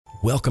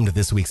Welcome to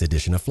this week's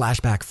edition of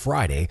Flashback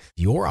Friday,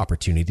 your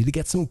opportunity to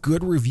get some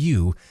good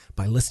review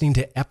by listening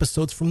to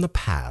episodes from the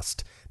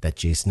past that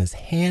Jason has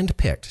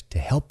handpicked to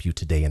help you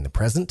today in the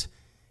present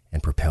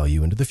and propel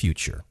you into the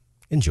future.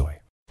 Enjoy.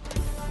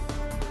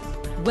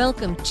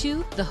 Welcome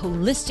to the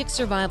Holistic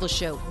Survival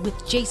Show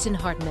with Jason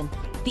Hartman.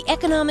 The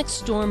economic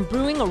storm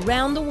brewing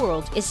around the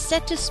world is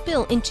set to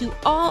spill into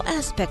all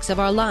aspects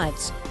of our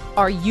lives.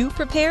 Are you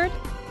prepared?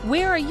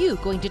 Where are you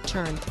going to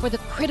turn for the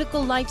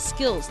critical life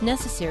skills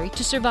necessary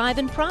to survive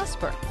and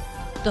prosper?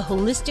 The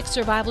Holistic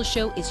Survival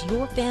Show is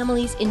your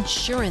family's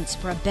insurance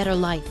for a better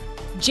life.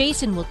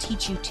 Jason will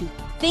teach you to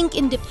think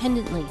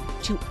independently,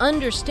 to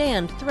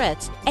understand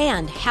threats,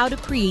 and how to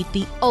create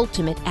the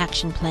ultimate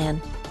action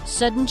plan.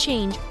 Sudden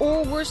change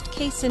or worst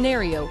case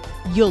scenario,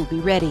 you'll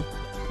be ready.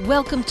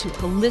 Welcome to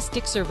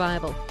Holistic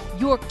Survival,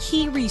 your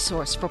key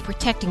resource for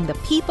protecting the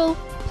people,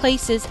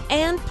 places,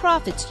 and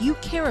profits you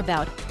care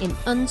about in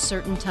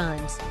uncertain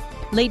times.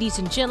 Ladies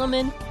and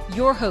gentlemen,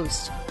 your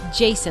host,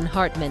 Jason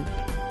Hartman.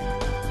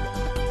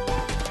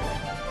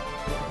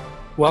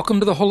 Welcome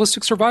to the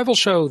Holistic Survival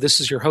Show. This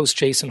is your host,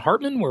 Jason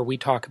Hartman, where we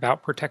talk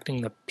about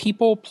protecting the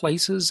people,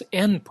 places,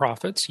 and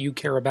profits you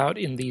care about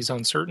in these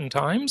uncertain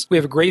times. We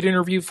have a great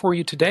interview for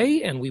you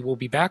today, and we will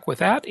be back with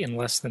that in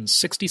less than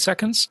 60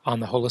 seconds on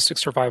the Holistic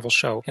Survival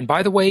Show. And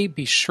by the way,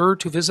 be sure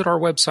to visit our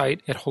website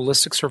at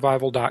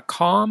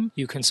holisticsurvival.com.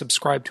 You can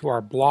subscribe to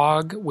our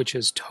blog, which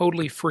is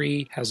totally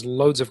free, has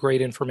loads of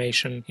great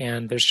information,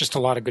 and there's just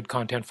a lot of good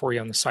content for you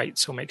on the site.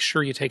 So make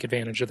sure you take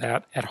advantage of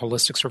that at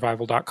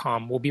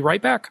holisticsurvival.com. We'll be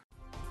right back.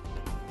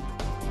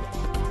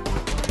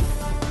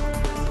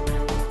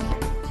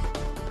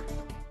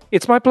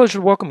 It's my pleasure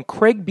to welcome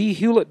Craig B.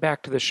 Hulet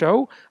back to the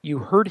show. You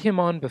heard him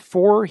on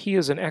before. He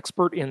is an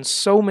expert in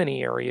so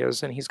many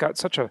areas, and he's got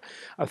such a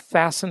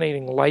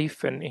fascinating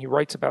life, and he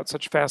writes about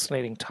such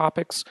fascinating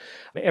topics.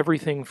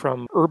 Everything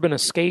from urban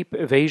escape,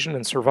 evasion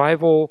and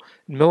survival,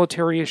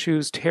 military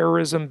issues,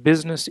 terrorism,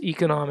 business,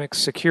 economics,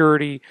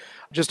 security,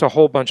 just a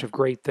whole bunch of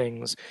great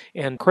things.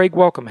 And Craig,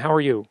 welcome. How are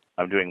you?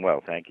 I'm doing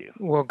well, thank you.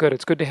 Well, good.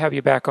 It's good to have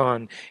you back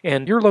on.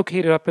 And you're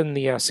located up in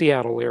the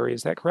Seattle area,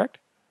 is that correct?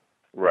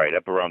 Right,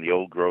 up around the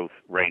old-growth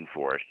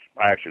rainforest.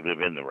 I actually live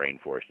in the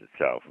rainforest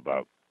itself,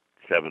 about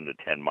 7 to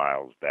 10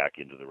 miles back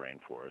into the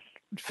rainforest.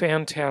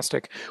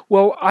 Fantastic.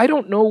 Well, I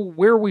don't know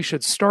where we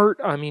should start.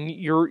 I mean,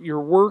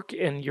 your work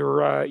and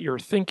your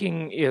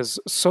thinking is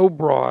so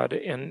broad,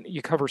 and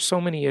you cover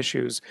so many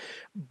issues.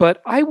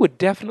 But I would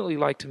definitely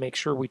like to make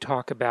sure we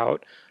talk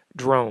about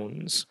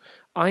drones.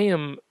 I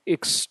am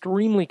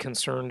extremely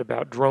concerned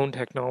about drone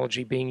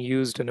technology being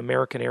used in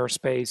American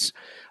airspace.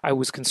 I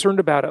was concerned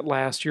about it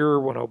last year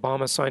when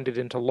Obama signed it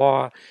into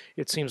law.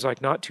 It seems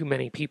like not too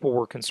many people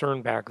were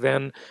concerned back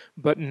then,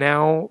 but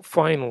now,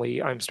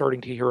 finally, I'm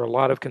starting to hear a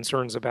lot of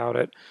concerns about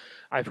it.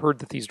 I've heard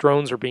that these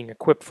drones are being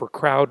equipped for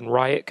crowd and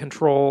riot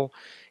control,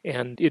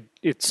 and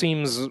it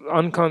seems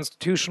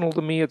unconstitutional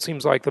to me. It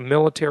seems like the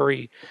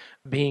military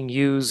being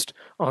used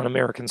on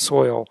American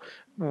soil.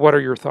 What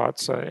are your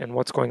thoughts and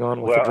what's going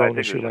on with the drone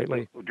issue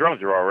lately?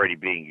 Drones are already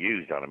being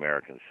used on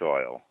American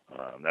soil.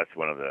 That's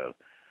one of the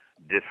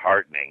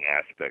disheartening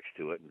aspects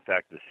to it. In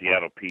fact, the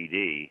Seattle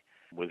PD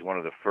was one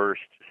of the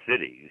first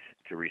cities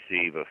to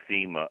receive a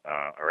FEMA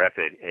or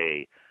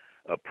FAA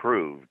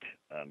approved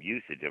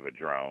usage of a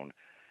drone,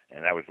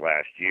 and that was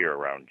last year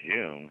around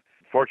June.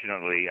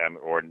 Fortunately,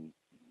 or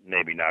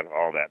maybe not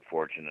all that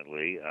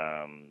fortunately,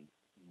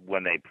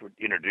 when they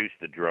introduced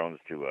the drones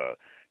to a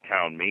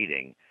town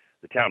meeting,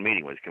 the town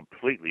meeting was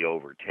completely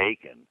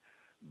overtaken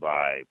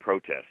by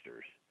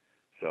protesters.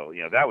 So,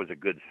 that was a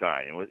good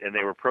sign. And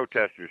they were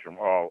protesters from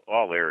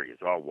all areas,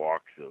 all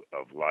walks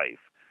of life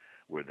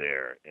were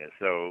there. And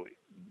so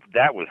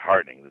that was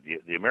heartening.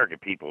 The American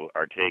people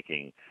are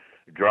taking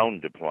drone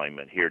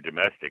deployment here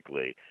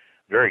domestically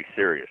very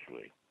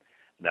seriously.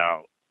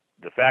 Now,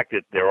 the fact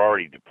that they're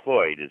already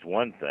deployed is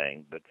one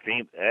thing, but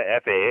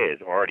FAA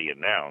has already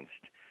announced,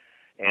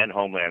 and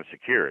Homeland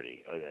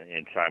Security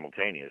and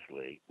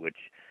simultaneously,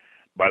 which,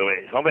 by the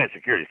way, Homeland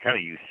Security is kind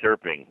of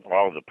usurping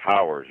all the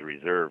powers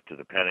reserved to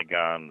the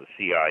Pentagon, the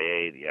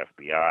CIA, the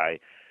FBI.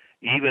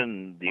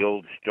 Even the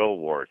old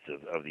stalwarts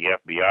of the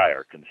FBI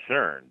are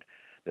concerned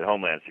that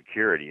Homeland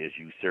Security is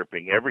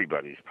usurping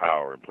everybody's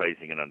power and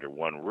placing it under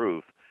one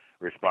roof,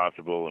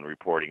 responsible and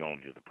reporting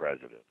only to the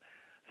president.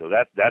 So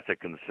that's a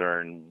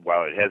concern.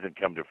 While it hasn't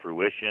come to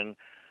fruition,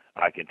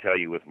 I can tell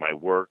you with my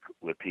work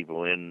with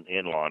people in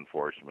law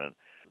enforcement,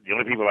 the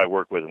only people I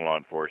work with in law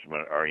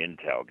enforcement are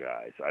intel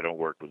guys. I don't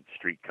work with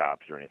street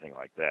cops or anything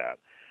like that.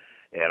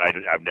 And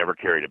I've never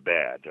carried a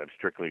badge. I'm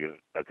strictly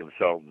a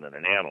consultant and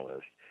an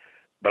analyst.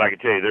 But I can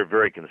tell you they're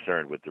very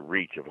concerned with the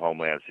reach of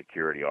Homeland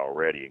Security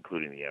already,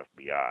 including the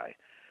FBI.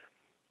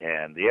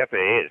 And the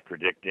FAA is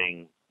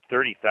predicting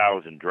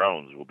 30,000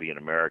 drones will be in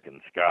American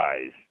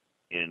skies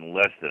in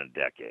less than a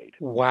decade.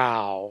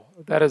 Wow.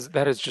 That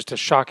is just a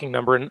shocking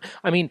number. And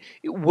I mean,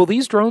 will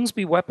these drones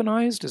be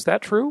weaponized? Is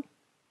that true?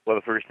 Well,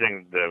 the first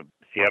thing the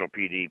Seattle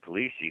PD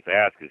police chief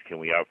asked is, can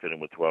we outfit them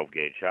with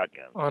 12-gauge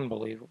shotguns?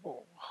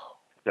 Unbelievable.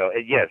 So,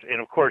 yes,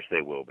 and of course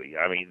they will be.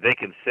 I mean, they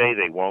can say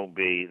they won't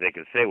be. They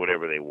can say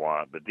whatever they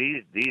want, but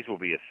these will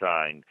be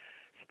assigned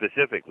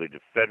specifically to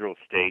federal,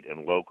 state,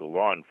 and local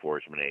law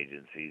enforcement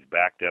agencies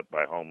backed up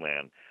by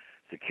Homeland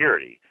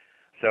Security.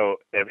 So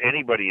if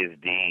anybody is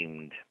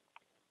deemed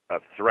a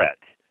threat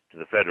to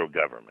the federal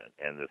government,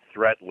 and the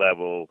threat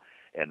level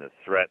and the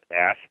threat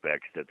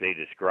aspects that they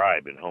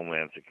describe in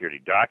Homeland Security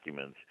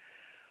documents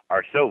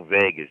are so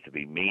vague as to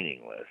be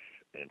meaningless.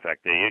 In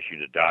fact, they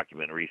issued a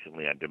document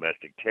recently on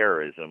domestic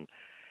terrorism,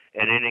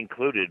 and it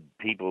included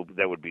people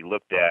that would be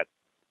looked at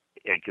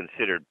and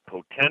considered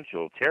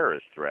potential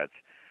terrorist threats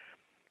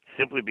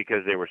simply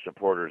because they were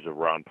supporters of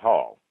Ron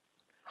Paul.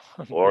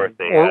 Or if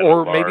they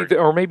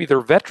maybe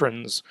they're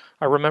veterans.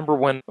 I remember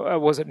when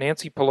was it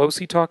Nancy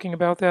Pelosi talking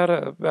about that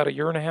about a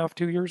year and a half,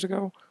 2 years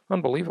ago?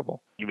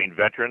 Unbelievable. You mean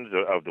veterans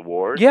of the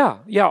wars? Yeah,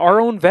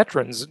 our own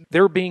veterans.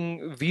 They're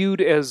being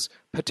viewed as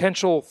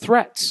potential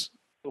threats.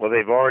 Well,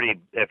 they've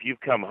already, if you've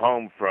come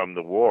home from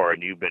the war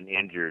and you've been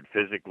injured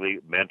physically,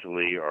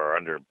 mentally, or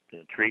under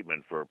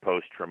treatment for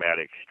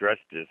post-traumatic stress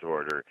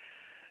disorder,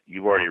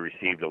 you've already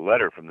received a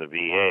letter from the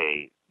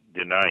VA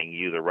denying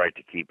you the right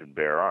to keep and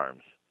bear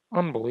arms.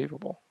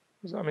 Unbelievable.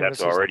 I mean,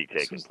 that's already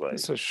taken place.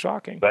 This is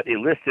shocking. But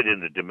enlisted in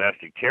the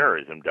domestic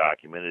terrorism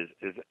document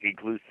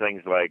includes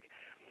things like,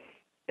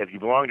 if you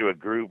belong to a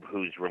group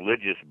whose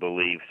religious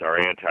beliefs are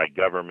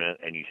anti-government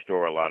and you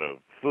store a lot of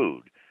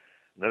food.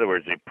 In other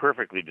words, they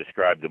perfectly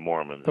describe the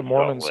Mormons. The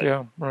Mormons,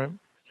 yeah, right.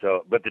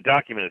 So, but the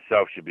document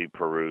itself should be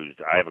perused.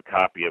 I have a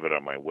copy of it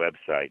on my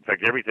website. In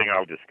fact, everything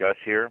I'll discuss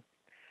here,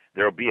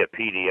 there will be a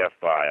PDF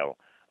file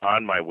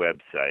on my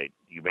website.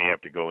 You may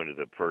have to go into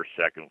the first,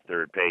 second,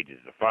 third pages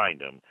to find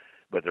them,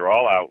 but they're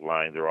all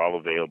outlined. They're all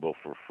available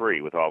for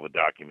free with all the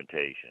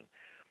documentation.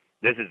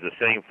 This is the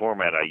same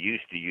format I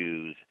used to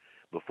use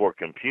before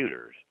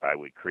computers. I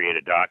would create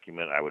a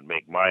document, I would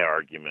make my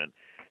argument,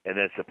 and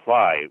then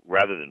supply,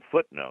 rather than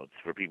footnotes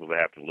for people to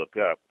have to look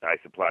up, I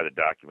supply the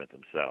document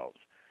themselves.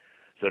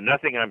 So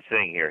nothing I'm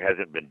saying here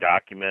hasn't been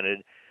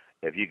documented.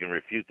 If you can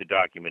refute the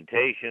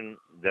documentation,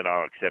 then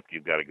I'll accept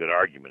you've got a good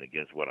argument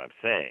against what I'm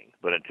saying.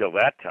 But until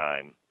that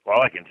time,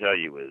 all I can tell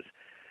you is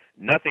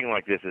nothing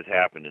like this has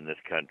happened in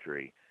this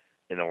country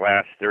in the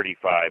last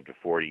 35 to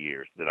 40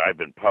 years that I've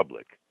been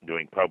public,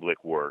 doing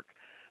public work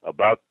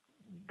about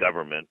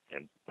government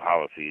and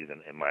policies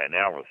and my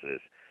analysis,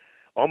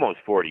 almost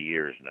 40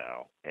 years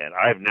now. And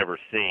I've never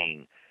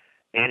seen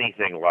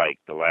anything like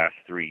the last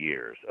 3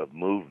 years of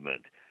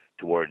movement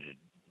towards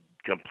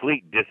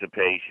complete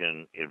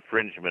dissipation,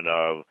 infringement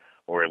of,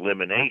 or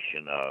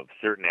elimination of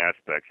certain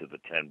aspects of the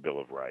 10 Bill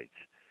of Rights.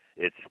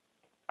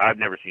 I've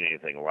never seen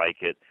anything like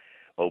it.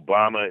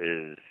 Obama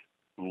is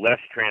less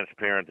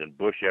transparent than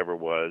Bush ever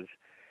was.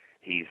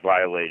 He's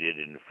violated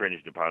and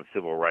infringed upon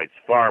civil rights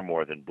far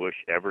more than Bush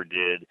ever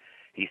did.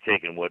 He's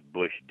taken what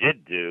Bush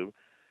did do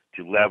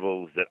to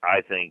levels that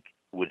I think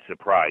would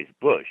surprise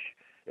Bush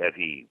if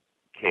he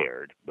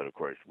cared. But, of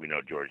course, we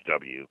know George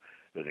W.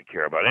 doesn't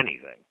care about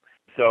anything.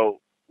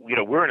 So,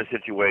 we're in a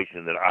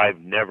situation that I've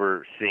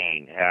never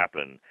seen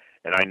happen,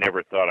 and I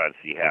never thought I'd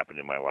see happen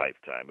in my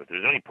lifetime. If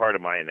there's any part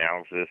of my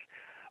analysis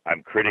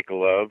I'm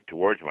critical of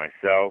towards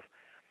myself,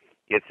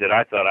 it's that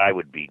I thought I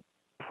would be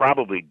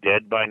probably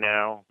dead by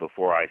now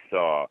before I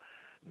saw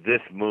this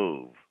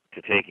move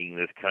to taking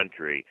this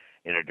country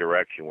in a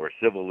direction where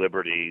civil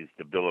liberties,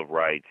 the Bill of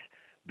Rights,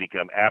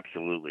 become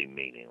absolutely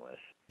meaningless.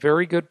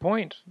 Very good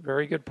point.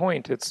 Very good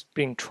point. It's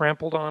being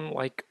trampled on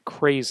like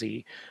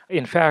crazy.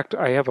 In fact,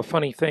 I have a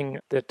funny thing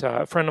that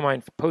a friend of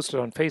mine posted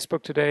on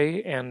Facebook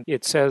today, and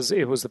it says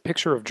it was the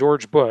picture of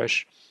George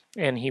Bush,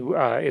 and he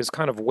is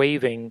kind of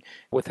waving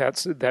with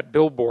that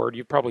billboard.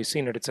 You've probably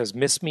seen it. It says,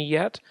 "Miss me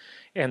yet?"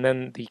 And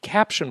then the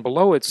caption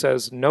below it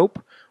says,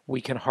 "Nope, we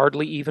can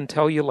hardly even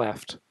tell you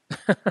left."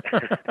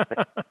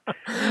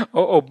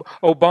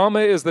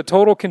 Obama is the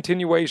total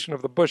continuation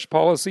of the Bush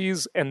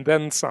policies and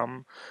then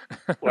some.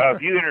 Well,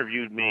 if you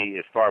interviewed me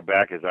as far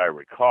back as I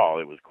recall,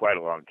 it was quite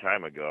a long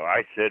time ago,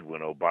 I said when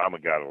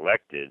Obama got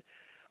elected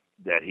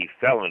that he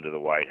fell into the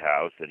White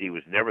House, that he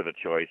was never the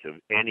choice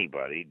of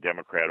anybody,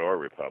 Democrat or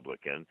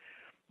Republican,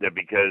 that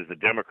because the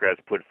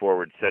Democrats put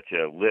forward such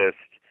a list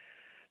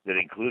that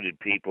included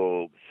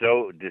people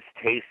so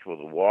distasteful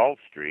to Wall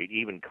Street,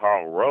 even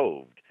Karl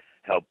Rove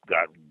helped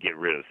get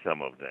rid of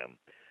some of them.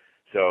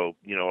 So,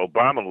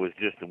 Obama was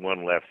just the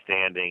one left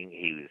standing.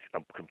 He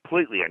was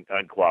completely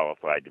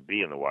unqualified to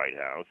be in the White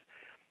House.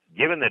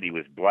 Given that he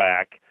was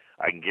black,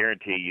 I can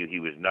guarantee you he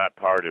was not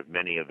part of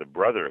many of the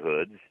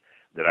brotherhoods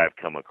that I've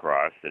come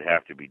across that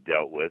have to be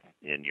dealt with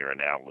in your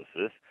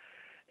analysis.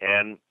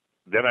 And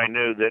then I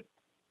knew that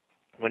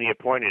when he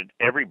appointed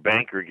every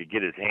banker he could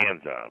get his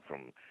hands on,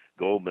 from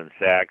Goldman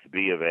Sachs,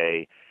 B of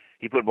A,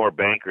 he put more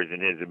bankers in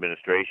his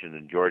administration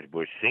than George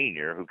Bush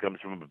Sr., who comes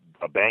from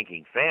a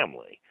banking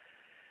family.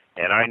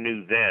 And I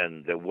knew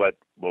then that what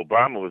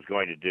Obama was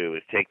going to do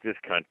is take this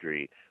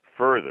country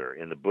further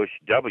in the Bush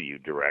W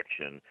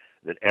direction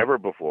than ever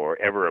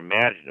before, ever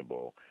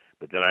imaginable.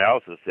 But then I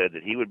also said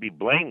that he would be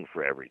blamed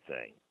for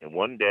everything. And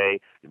one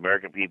day the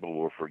American people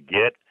will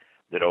forget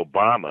that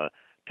Obama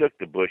took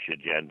the Bush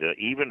agenda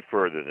even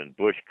further than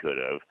Bush could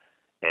have,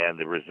 and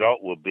the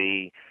result will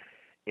be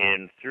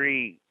in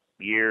 3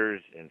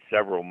 years and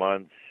several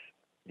months,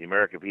 the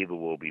American people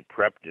will be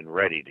prepped and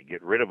ready to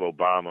get rid of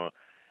Obama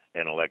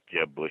and elect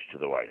Jeb Bush to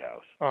the White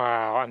House.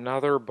 Wow,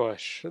 another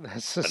Bush.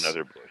 This is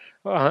Another Bush.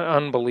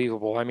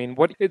 unbelievable. I mean,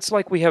 what it's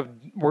like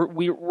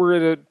we're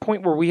at a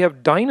point where we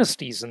have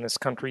dynasties in this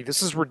country.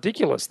 This is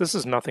ridiculous. This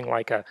is nothing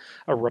like a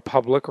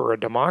republic or a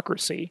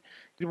democracy.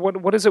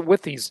 What is it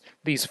with these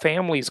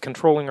families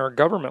controlling our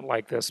government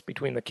like this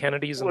between the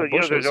Kennedys and Well, the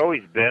Bushes? there's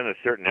always been a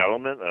certain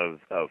element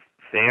of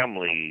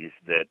families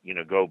that,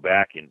 go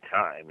back in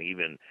time.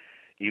 Even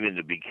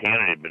the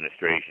Buchanan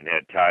administration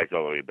had ties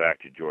all the way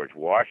back to George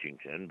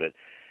Washington. But,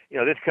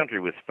 this country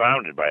was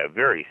founded by a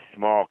very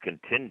small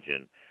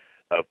contingent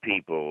of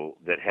people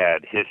that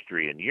had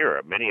history in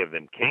Europe. Many of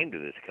them came to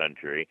this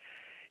country,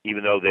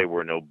 even though they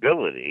were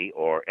nobility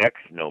or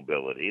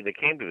ex-nobility. They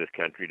came to this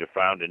country to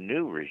found a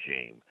new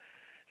regime.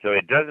 So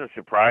it doesn't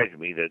surprise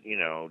me that,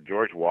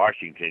 George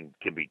Washington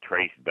can be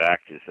traced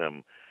back to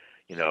some,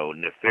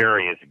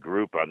 nefarious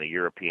group on the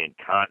European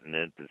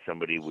continent that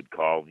somebody would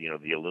call,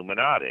 the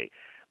Illuminati.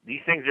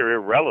 These things are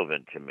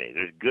irrelevant to me.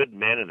 There's good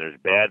men and there's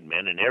bad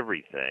men in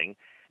everything,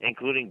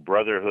 including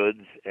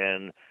brotherhoods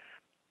and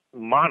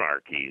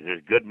monarchies.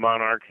 There's good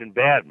monarchs and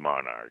bad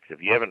monarchs.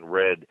 If you haven't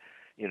read,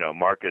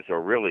 Marcus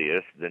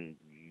Aurelius, then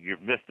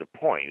you've missed the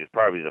point. He's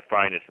probably the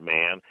finest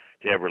man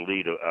to ever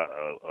lead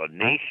a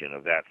nation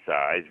of that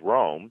size,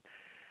 Rome,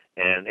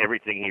 and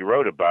everything he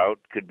wrote about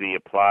could be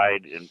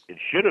applied, and it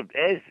should have,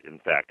 is in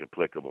fact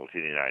applicable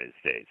to the United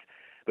States.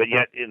 But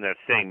yet, in that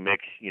same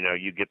mix,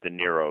 you get the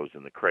Neros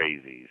and the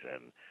crazies,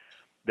 and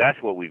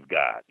that's what we've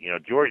got.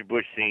 George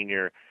Bush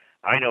Sr.,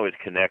 I know his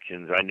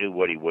connections, I knew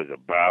what he was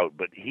about,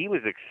 but he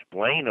was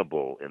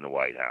explainable in the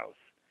White House.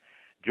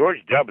 George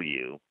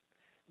W.,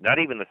 not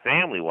even the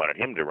family wanted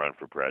him to run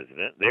for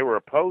president. They were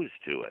opposed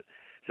to it.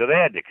 So they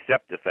had to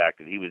accept the fact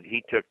that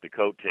he took the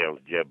coattails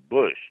Jeb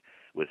Bush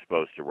was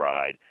supposed to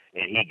ride,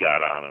 and he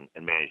got on him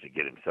and managed to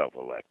get himself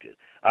elected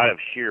out of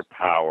sheer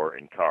power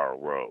and Karl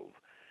Rove.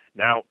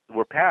 Now,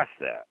 we're past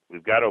that.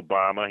 We've got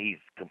Obama. He's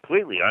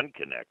completely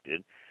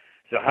unconnected.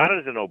 So how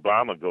does an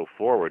Obama go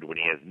forward when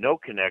he has no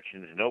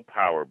connections, no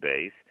power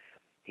base?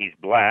 He's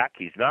black.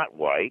 He's not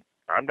white.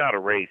 I'm not a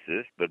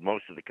racist, but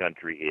most of the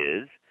country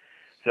is.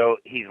 So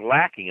he's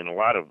lacking in a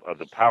lot of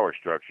the power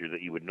structure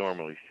that you would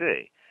normally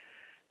see.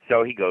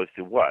 So he goes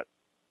to what?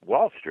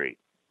 Wall Street,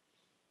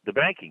 the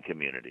banking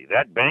community.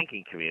 That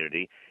banking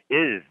community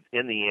is,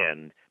 in the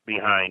end,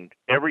 behind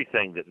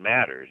everything that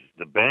matters.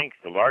 The banks,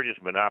 the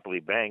largest monopoly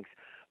banks,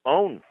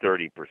 own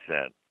 30%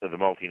 of the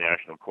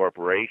multinational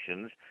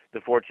corporations,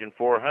 the Fortune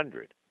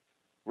 400.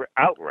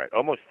 Outright,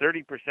 almost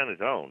 30% is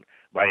owned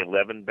by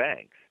 11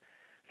 banks.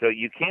 So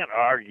you can't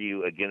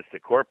argue against the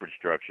corporate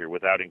structure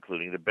without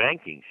including the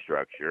banking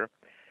structure,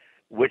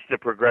 which the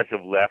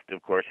progressive left,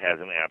 of course, has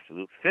an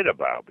absolute fit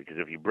about. Because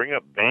if you bring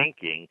up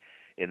banking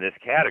in this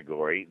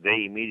category,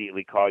 they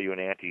immediately call you an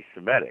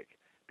anti-Semitic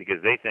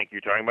because they think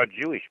you're talking about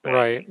Jewish banking.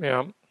 Right,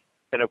 yeah.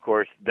 And, of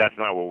course, that's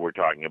not what we're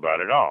talking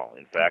about at all.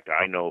 In fact,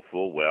 I know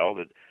full well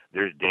that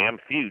there's damn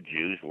few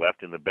Jews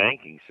left in the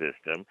banking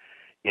system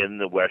in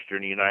the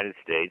Western United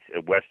States,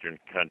 Western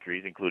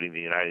countries, including the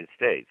United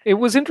States. It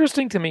was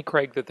interesting to me,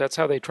 Craig, that's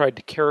how they tried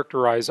to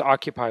characterize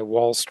Occupy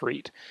Wall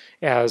Street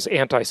as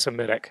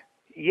anti-Semitic.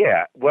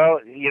 Yeah, well,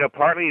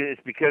 partly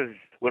it's because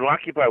when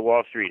Occupy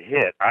Wall Street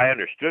hit, I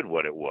understood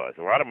what it was.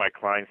 A lot of my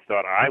clients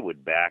thought I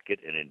would back it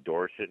and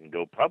endorse it and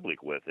go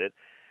public with it.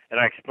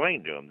 And I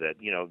explained to them that,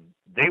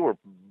 they were,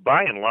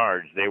 by and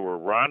large, they were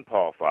Ron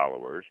Paul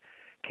followers,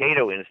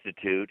 Cato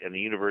Institute and the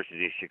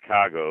University of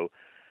Chicago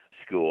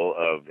School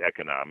of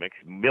Economics,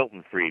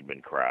 Milton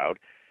Friedman crowd,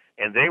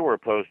 and they were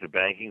opposed to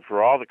banking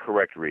for all the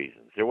correct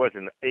reasons. There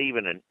wasn't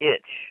even an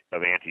itch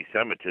of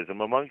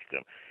anti-Semitism amongst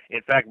them.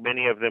 In fact,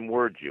 many of them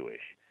were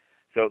Jewish.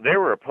 So they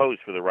were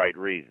opposed for the right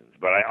reasons.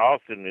 But I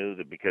also knew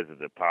that because of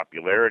the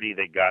popularity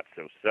they got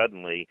so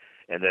suddenly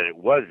and that it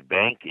was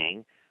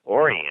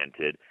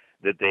banking-oriented,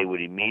 that they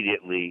would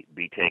immediately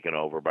be taken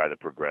over by the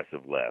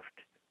progressive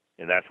left.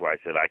 And that's why I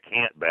said I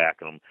can't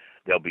back them.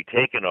 They'll be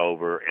taken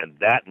over, and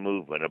that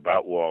movement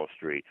about Wall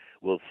Street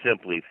will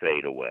simply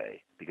fade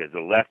away because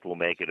the left will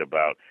make it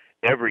about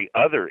every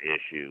other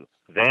issue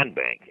than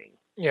banking.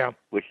 Yeah.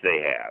 Which they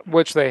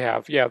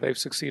have. Yeah, they've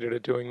succeeded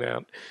at doing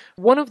that.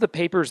 One of the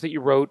papers that you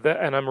wrote,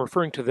 and I'm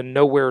referring to the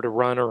Nowhere to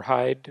Run or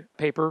Hide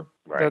paper.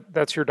 Right.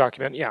 That's your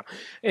document, yeah.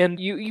 And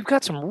you've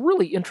got some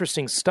really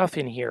interesting stuff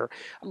in here.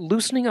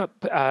 Loosening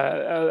up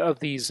of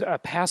these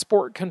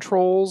passport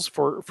controls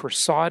for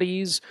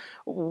Saudis.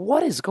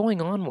 What is going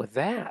on with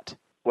that?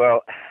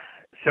 Well,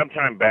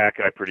 sometime back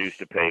I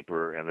produced a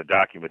paper and the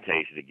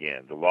documentation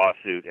again, the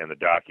lawsuit and the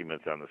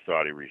documents on the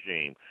Saudi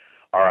regime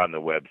are on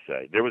the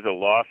website. There was a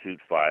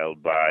lawsuit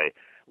filed by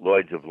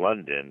Lloyd's of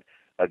London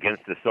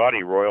against the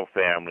Saudi royal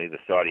family, the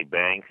Saudi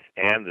banks,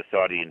 and the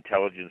Saudi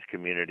intelligence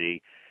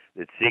community,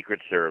 the Secret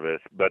Service,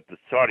 but the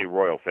Saudi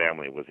royal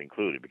family was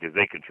included because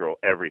they control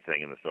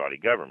everything in the Saudi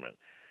government.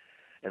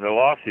 And the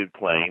lawsuit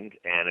claimed,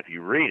 and if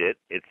you read it,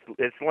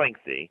 it's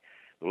lengthy.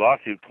 The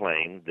lawsuit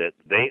claimed that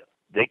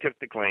they took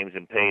the claims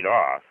and paid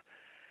off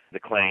the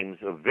claims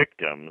of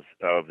victims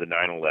of the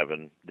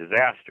 9/11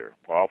 disaster.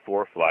 All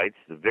 4 flights,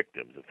 the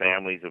victims, the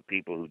families of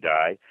people who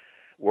died,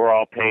 were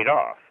all paid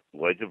off.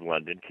 Lloyd's of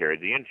London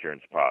carried the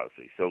insurance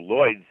policy. So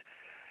Lloyd's,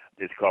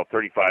 it's called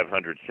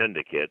 3500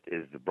 Syndicate,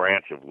 is the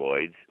branch of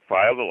Lloyd's,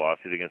 filed a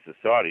lawsuit against the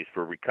Saudis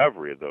for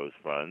recovery of those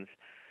funds,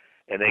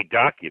 and they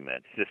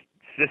document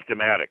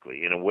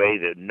systematically, in a way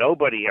that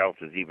nobody else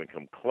has even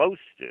come close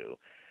to,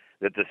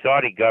 that the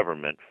Saudi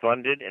government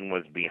funded and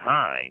was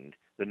behind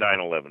the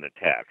 9/11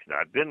 attacks.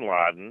 Not bin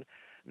Laden,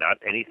 not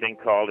anything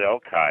called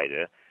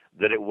Al-Qaeda,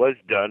 that it was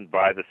done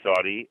by the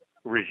Saudi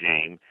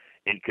regime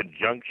in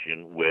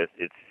conjunction with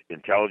its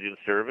intelligence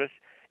service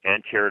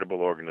and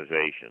charitable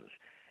organizations.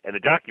 And the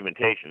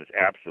documentation is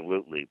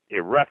absolutely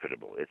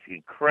irrefutable. It's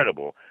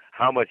incredible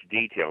how much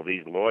detail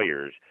these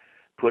lawyers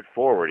put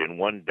forward in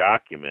one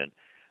document,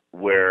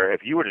 where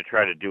if you were to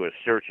try to do a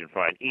search and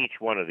find each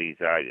one of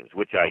these items,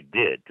 which I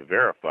did to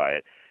verify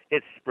it,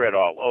 it's spread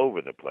all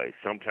over the place.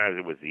 Sometimes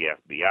it was the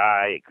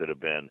FBI. It could have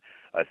been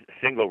a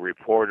single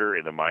reporter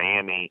in the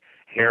Miami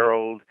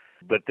Herald.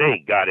 But they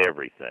got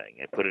everything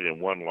and put it in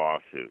one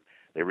lawsuit.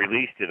 They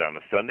released it on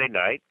a Sunday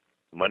night.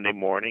 Monday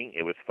morning,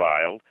 it was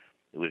filed.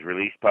 It was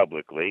released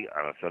publicly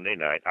on a Sunday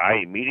night. I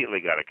immediately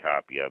got a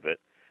copy of it.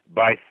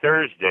 By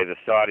Thursday, the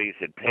Saudis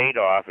had paid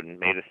off and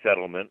made a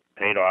settlement,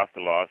 paid off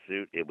the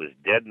lawsuit. It was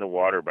dead in the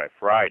water by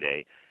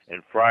Friday.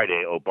 And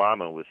Friday,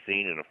 Obama was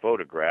seen in a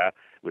photograph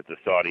with the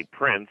Saudi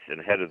prince and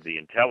head of the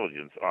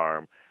intelligence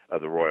arm of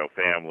the royal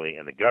family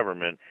and the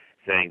government,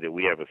 saying that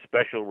we have a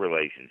special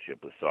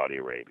relationship with Saudi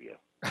Arabia.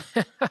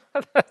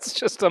 That's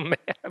just a man.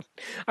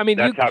 I mean,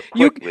 That's how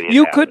you quickly it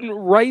happened. couldn't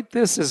write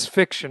this as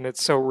fiction.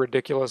 It's so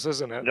ridiculous,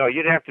 isn't it? No,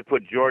 you'd have to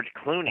put George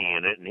Clooney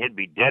in it, and he'd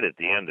be dead at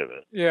the end of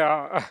it.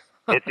 Yeah.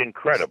 It's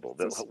incredible.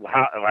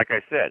 Like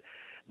I said,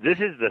 this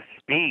is the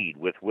speed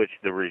with which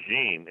the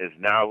regime is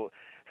now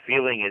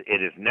feeling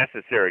it is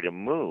necessary to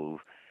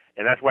move.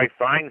 And that's why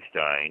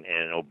Feinstein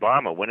and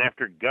Obama went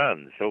after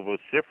guns so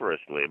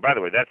vociferously. And by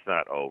the way, that's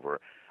not over.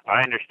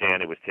 I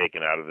understand it was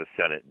taken out of the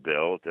Senate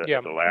bill at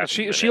the last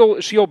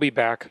minute. She'll be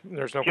back.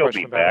 There's no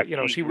question about back. it. You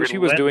know, she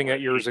was doing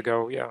it years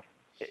ago. Yeah.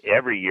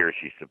 Every year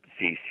she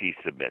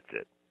submits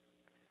it,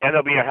 and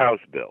there'll be a House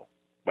bill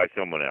by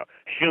someone else.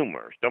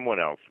 Schumer, someone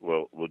else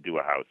will do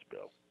a House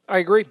bill. I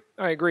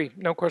agree.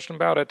 No question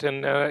about it.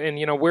 And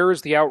you know, where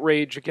is the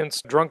outrage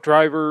against drunk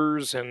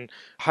drivers and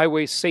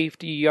highway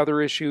safety,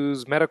 other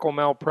issues, medical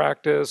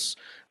malpractice?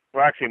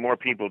 Well, actually, more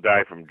people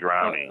die from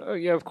drowning.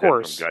 Yeah, of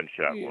course. Than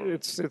from gunshot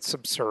wounds. It's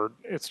absurd.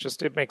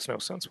 It makes no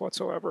sense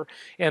whatsoever.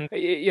 And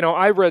you know,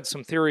 I read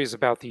some theories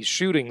about these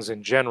shootings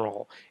in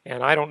general,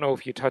 and I don't know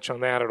if you touch on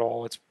that at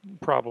all. It's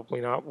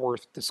probably not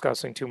worth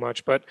discussing too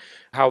much, but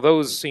how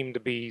those seem to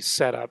be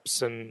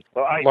setups and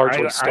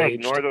largely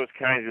staged. I ignore those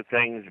kinds of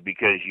things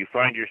because you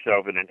find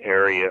yourself in an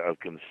area of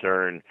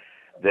concern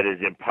that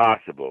is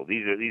impossible.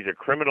 These are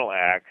criminal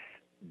acts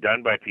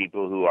done by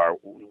people who are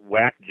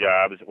whack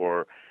jobs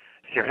or.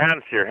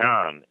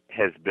 Sirhan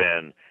has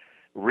been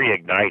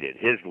reignited.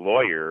 His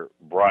lawyer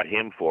brought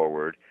him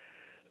forward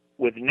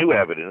with new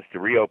evidence to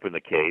reopen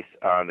the case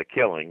on the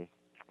killing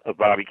of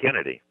Bobby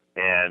Kennedy.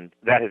 And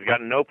that has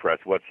gotten no press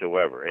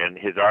whatsoever. And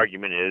his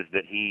argument is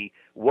that he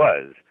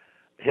was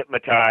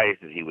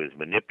hypnotized, that he was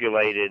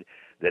manipulated,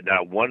 that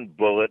not one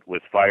bullet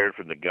was fired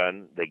from the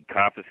gun they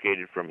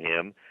confiscated from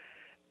him.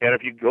 And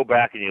if you go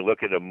back and you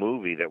look at a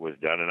movie that was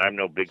done, and I'm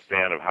no big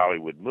fan of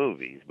Hollywood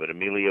movies, but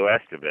Emilio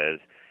Estevez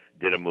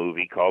did a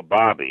movie called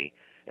Bobby,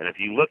 and if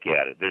you look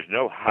at it, there's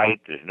no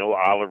hype, there's no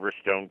Oliver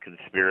Stone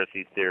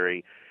conspiracy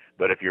theory,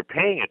 but if you're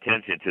paying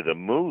attention to the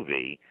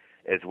movie,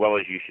 as well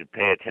as you should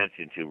pay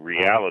attention to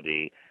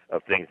reality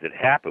of things that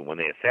happen when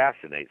they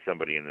assassinate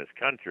somebody in this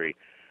country,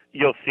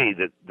 you'll see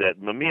that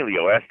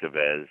Emilio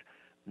Estevez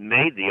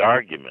made the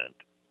argument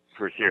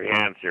for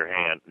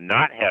Sirhan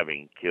not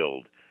having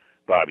killed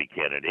Bobby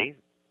Kennedy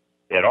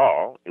at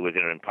all. It was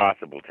an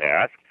impossible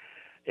task.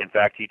 In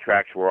fact, he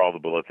tracks where all the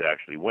bullets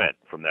actually went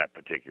from that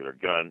particular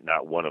gun.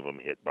 Not one of them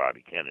hit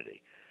Bobby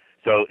Kennedy.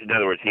 So, in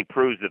other words, he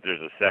proves that there's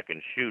a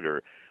second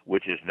shooter,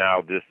 which is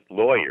now this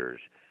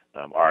lawyer's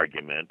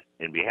argument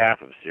in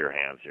behalf of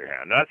Sirhan.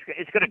 Now,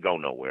 it's going to go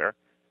nowhere.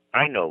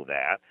 I know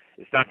that.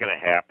 It's not going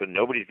to happen.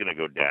 Nobody's going to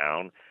go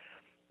down.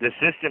 The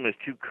system is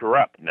too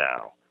corrupt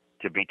now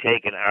to be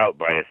taken out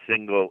by a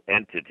single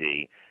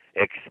entity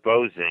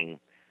exposing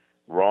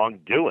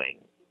wrongdoing.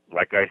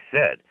 Like I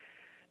said,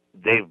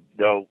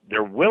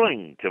 they're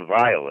willing to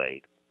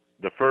violate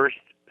the First,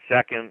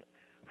 Second,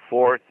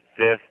 Fourth,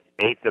 Fifth,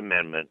 Eighth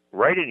Amendment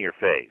right in your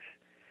face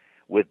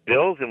with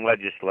bills and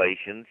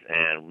legislations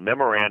and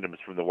memorandums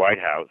from the White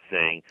House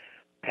saying,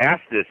 pass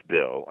this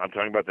bill. I'm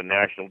talking about the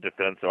National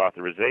Defense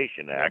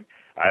Authorization Act.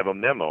 I have a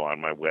memo on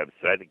my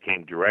website that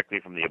came directly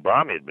from the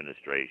Obama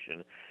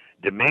administration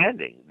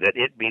demanding that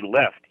it be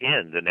left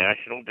in the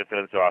National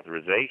Defense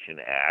Authorization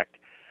Act,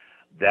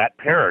 that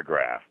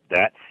paragraph,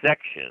 that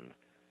section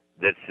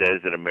that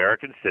says that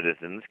American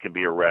citizens can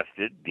be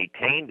arrested,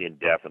 detained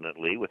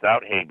indefinitely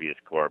without habeas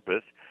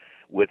corpus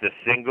with a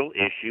single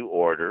issue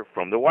order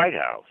from the White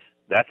House.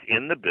 That's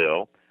in the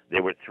bill. They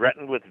were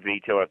threatened with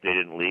veto if they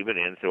didn't leave it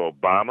in, so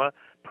Obama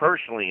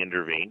personally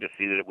intervened to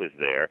see that it was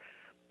there.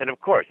 And of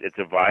course, it's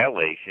a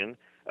violation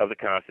of the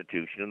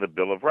Constitution and the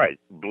Bill of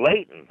Rights,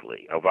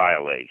 blatantly a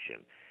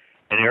violation.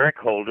 And Eric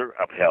Holder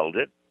upheld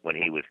it when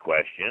he was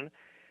questioned.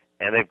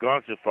 And they've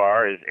gone so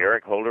far as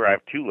Eric Holder, I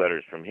have 2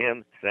 letters from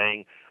him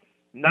saying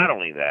not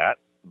only that,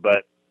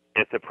 but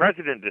if the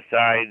president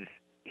decides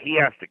he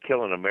has to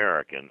kill an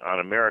American on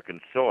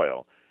American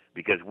soil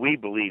because we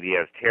believe he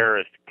has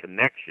terrorist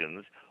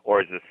connections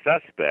or is a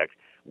suspect,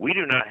 we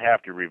do not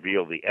have to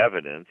reveal the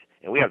evidence,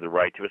 and we have the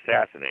right to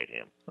assassinate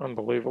him.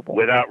 Unbelievable.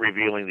 Without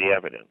revealing the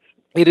evidence.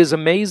 It is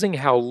amazing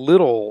how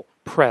little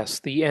press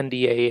the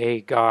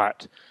NDAA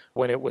got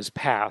when it was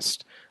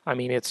passed. I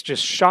mean, it's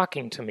just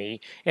shocking to me.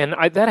 And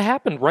that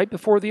happened right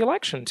before the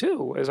election,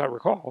 too, as I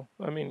recall.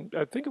 I mean,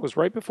 I think it was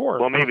right before.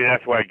 Well, maybe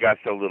that's why it got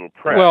so little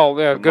press. Well,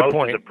 good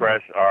point. Most of the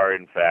press are,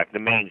 in fact, the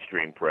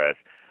mainstream press.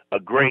 A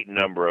great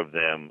number of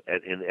them,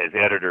 as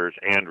editors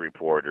and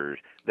reporters,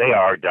 they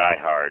are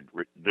diehard.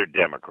 They're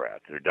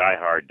Democrats. They're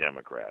diehard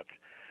Democrats.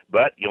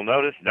 But you'll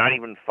notice not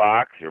even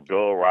Fox or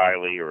Bill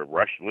O'Reilly or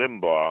Rush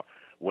Limbaugh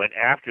went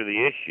after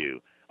the issue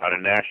on a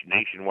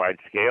nationwide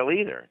scale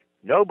either.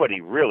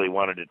 Nobody really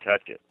wanted to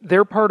touch it.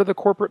 They're part of the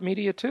corporate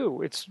media,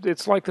 too.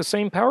 It's like the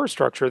same power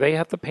structure. They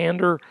have to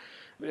pander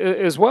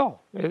as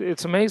well.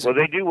 It's amazing. Well,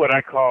 they do what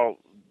I call,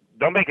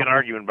 they'll make an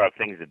argument about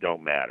things that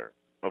don't matter.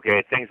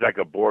 Okay, things like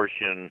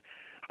abortion,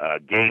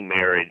 gay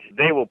marriage,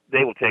 they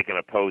will take an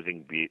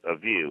opposing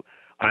view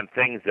on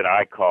things that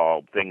I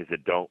call things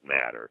that don't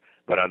matter.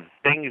 But on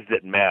things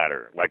that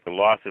matter, like the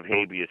loss of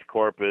habeas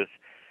corpus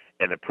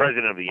and the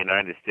President of the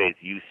United States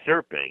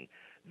usurping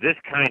this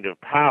kind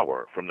of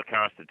power from the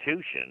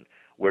Constitution,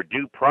 where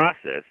due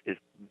process is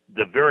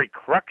the very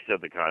crux of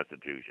the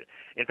Constitution.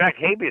 In fact,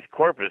 habeas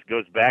corpus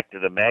goes back to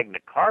the Magna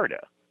Carta.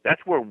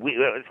 That's where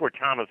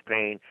Thomas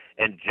Paine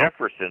and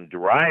Jefferson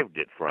derived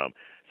it from.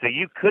 So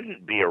you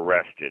couldn't be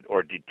arrested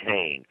or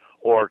detained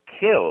or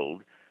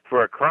killed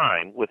for a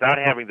crime without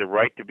having the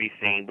right to be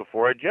seen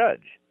before a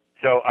judge.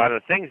 So on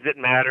the things that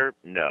matter,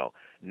 no.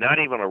 Not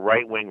even a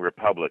right-wing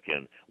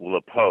Republican will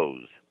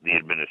oppose the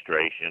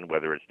administration,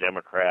 whether it's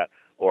Democrat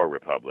or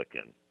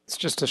Republican. It's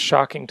just a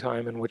shocking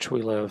time in which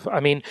we live. I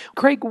mean,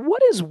 Craig,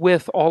 what is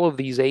with all of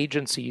these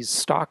agencies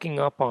stocking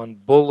up on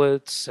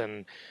bullets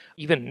and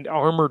even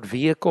armored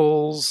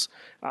vehicles?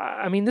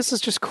 I mean, this is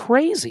just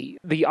crazy.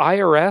 The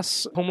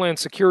IRS, Homeland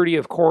Security,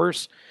 of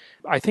course,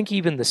 I think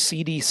even the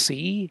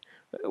CDC.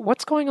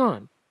 What's going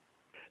on?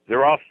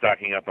 They're all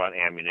stocking up on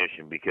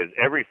ammunition because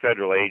every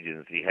federal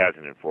agency has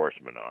an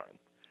enforcement arm.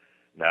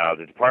 Now,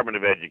 the Department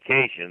of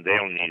Education, they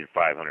only needed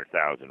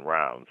 500,000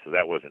 rounds, so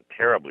that wasn't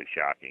terribly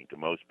shocking to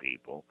most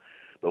people.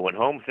 But when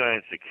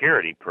Homeland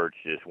Security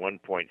purchased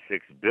 1.6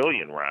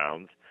 billion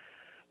rounds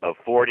of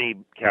 40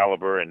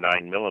 caliber and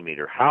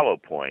 9mm hollow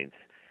points,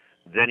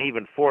 then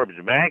even Forbes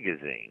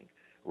magazine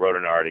wrote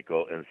an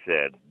article and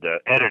said, the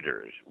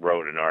editors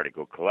wrote an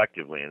article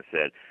collectively and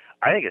said,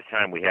 I think it's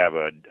time we have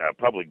a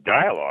public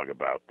dialogue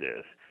about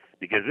this,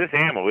 because this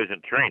ammo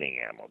isn't training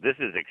ammo. This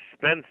is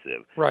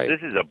expensive. Right.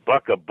 This is a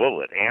buck a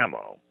bullet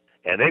ammo.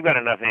 And they've got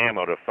enough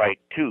ammo to fight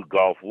 2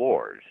 Gulf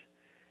Wars.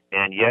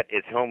 And yet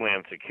it's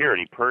Homeland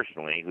Security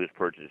personally who's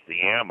purchased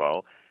the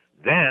ammo.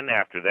 Then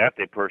after that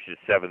they purchased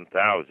 7,000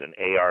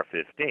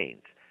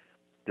 AR-15s.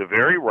 The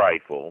very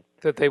rifle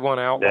that they want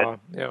to outlaw.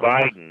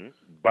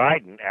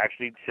 Biden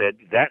actually said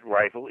that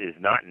rifle is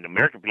not, and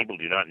American people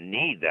do not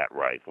need that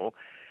rifle.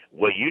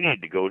 What you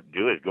need to go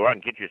do is go out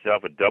and get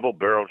yourself a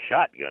double-barreled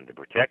shotgun to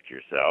protect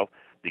yourself,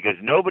 because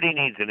nobody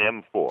needs an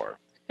M4.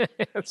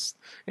 Yes.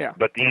 Yeah.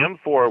 But the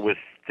M4 was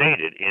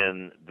stated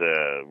in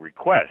the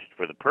request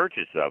for the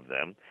purchase of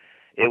them.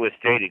 It was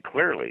stated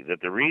clearly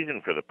that the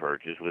reason for the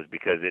purchase was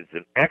because it's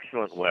an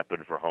excellent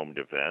weapon for home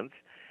defense.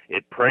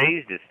 It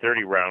praised its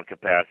 30-round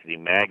capacity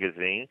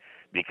magazine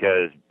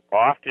because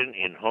often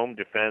in home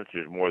defense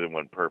there's more than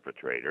one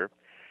perpetrator.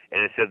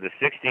 And it said the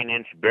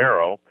 16-inch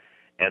barrel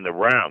and the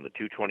round, the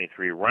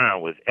 .223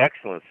 round, was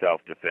excellent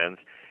self-defense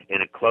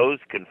in a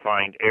closed,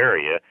 confined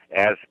area,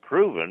 as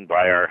proven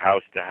by our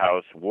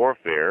house-to-house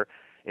warfare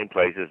in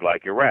places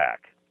like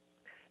Iraq.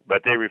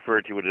 But they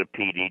refer to it as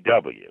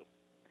PDW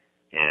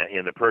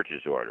in the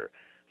purchase order.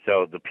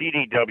 So the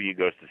PDW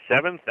goes to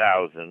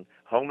 7,000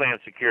 Homeland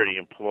Security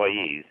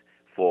employees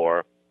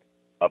for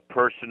a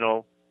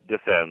personal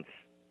defense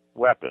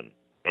weapon.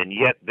 And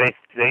yet they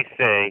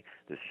say,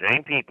 the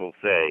same people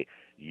say,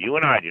 you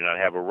and I do not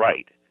have a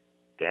right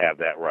to have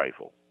that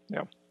rifle.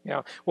 Yeah.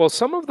 Yeah. Well,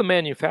 some of the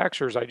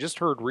manufacturers I just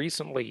heard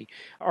recently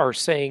are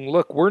saying,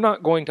 look, we're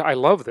not going to, I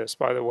love this,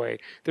 by the way,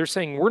 they're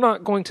saying we're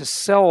not going to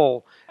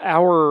sell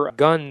our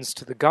guns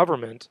to the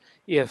government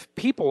if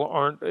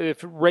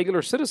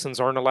regular citizens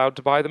aren't allowed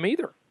to buy them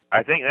either.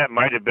 I think that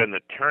might have been the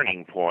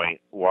turning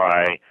point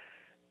why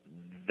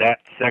that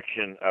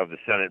section of the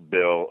Senate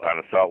bill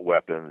on assault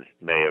weapons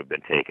may have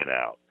been taken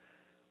out.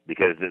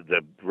 because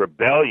the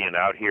rebellion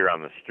out here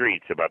on the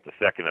streets about the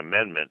Second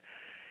Amendment,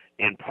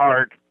 in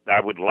part,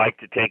 I would like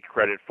to take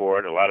credit for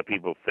it. A lot of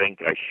people think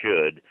I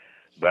should,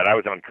 but I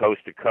was on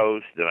coast to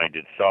coast, and I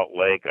did Salt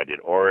Lake, I did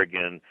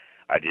Oregon,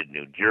 I did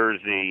New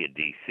Jersey and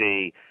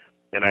D.C.,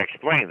 and I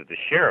explained that the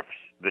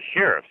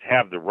sheriffs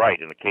have the right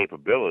and the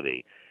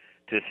capability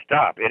to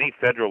stop any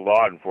federal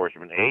law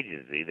enforcement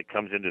agency that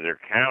comes into their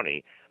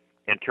county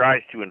and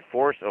tries to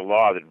enforce a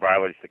law that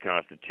violates the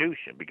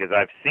Constitution, because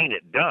I've seen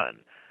it done.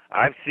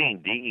 I've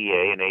seen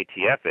DEA and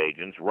ATF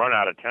agents run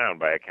out of town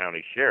by a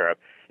county sheriff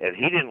as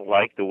he didn't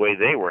like the way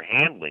they were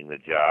handling the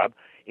job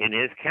in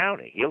his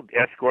county. He'll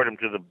escort him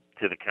to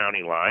the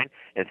county line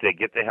and say,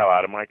 "Get the hell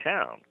out of my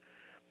town."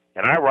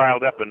 And I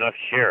riled up enough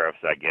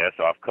sheriffs, I guess,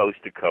 off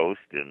Coast to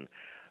Coast and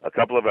a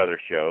couple of other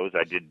shows.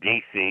 I did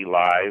D.C.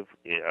 live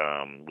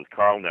with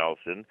Carl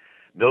Nelson,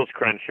 Mills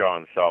Crenshaw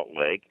in Salt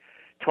Lake.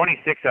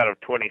 26 out of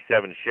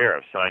 27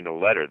 sheriffs signed a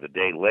letter the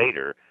day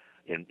later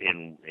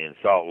in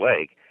Salt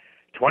Lake.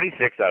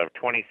 26 out of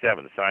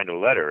 27 signed a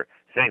letter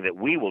saying that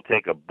we will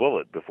take a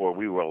bullet before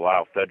we will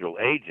allow federal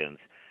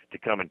agents to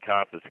come and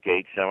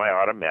confiscate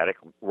semi-automatic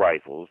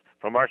rifles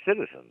from our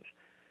citizens.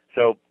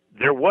 So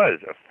there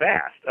was a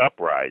fast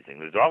uprising.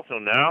 There's also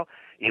now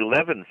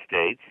 11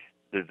 states.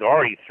 There's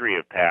already 3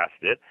 have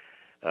passed it.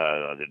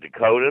 The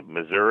Dakota,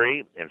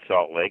 Missouri, and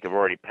Salt Lake have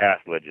already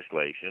passed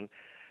legislation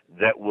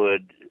that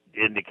would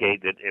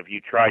indicate that if you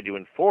tried to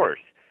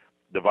enforce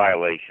the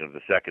violation of the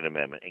Second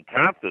Amendment and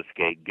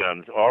confiscate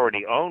guns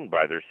already owned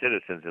by their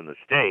citizens in the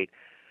state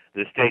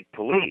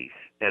police,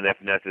 and if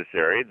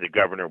necessary, the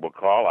governor will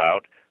call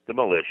out the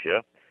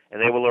militia,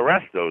 and they will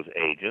arrest those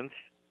agents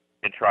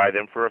and try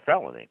them for a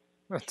felony.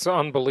 That's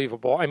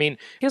unbelievable. I mean,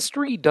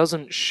 history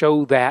doesn't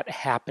show that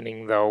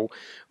happening, though.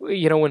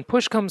 You know, when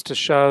push comes to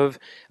shove,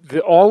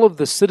 all of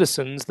the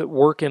citizens that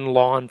work in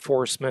law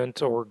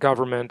enforcement or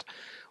government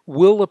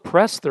will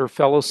oppress their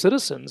fellow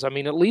citizens. I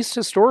mean, at least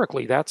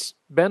historically, that's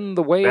been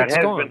the way it's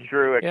gone. That has been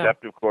true,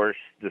 except, of course,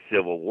 the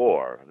Civil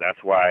War.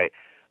 That's why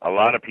a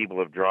lot of people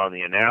have drawn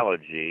the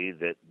analogy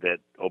that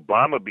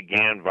Obama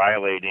began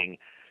violating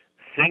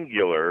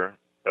singular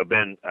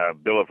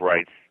Bill of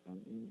Rights,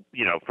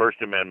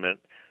 First Amendment,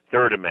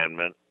 Third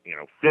Amendment,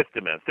 Fifth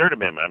Amendment, Third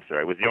Amendment,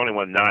 was the only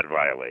one not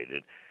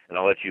violated, and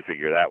I'll let you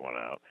figure that one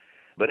out.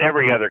 But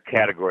every other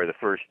category, the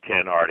first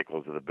 10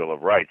 articles of the Bill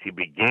of Rights, he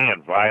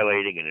began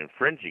violating and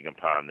infringing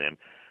upon them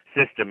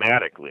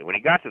systematically. When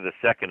he got to the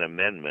Second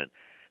Amendment,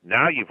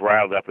 now you've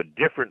riled up a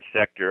different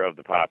sector of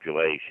the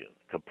population,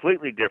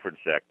 completely different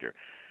sector.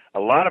 A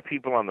lot of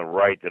people on the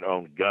right that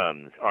own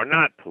guns are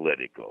not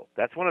political.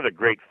 That's one of the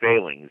great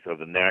failings of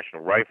the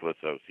National Rifle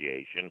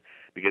Association,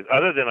 because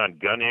other than on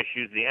gun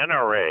issues, the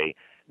NRA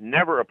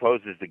never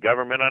opposes the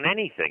government on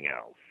anything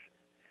else.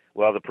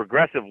 Well, the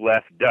progressive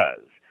left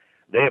does.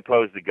 They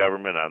oppose the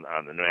government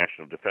on the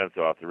National Defense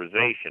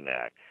Authorization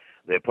Act.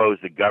 They oppose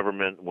the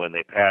government when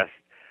they passed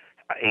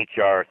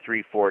H.R.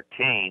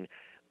 314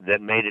 that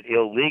made it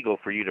illegal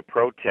for you to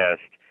protest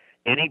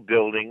any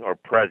building or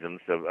presence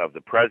of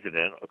the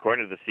president,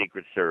 according to the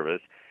Secret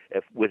Service,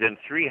 if within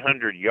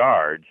 300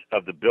 yards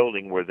of the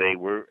building where they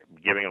were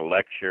giving a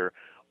lecture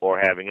or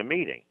having a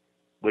meeting,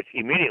 which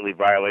immediately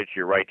violates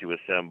your right to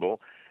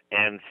assemble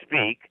and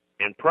speak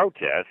and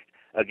protest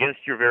against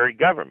your very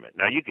government.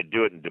 Now, you could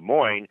do it in Des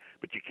Moines,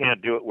 but you can't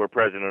do it where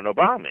President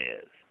Obama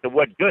is. So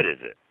what good is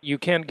it? You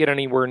can't get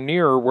anywhere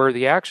near where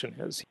the action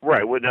is.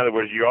 Right. Well, in other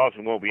words, you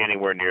also won't be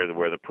anywhere near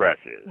where the press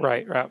is.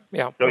 Right.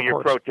 Yeah. So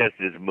your protest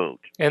is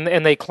moot. And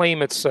they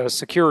claim it's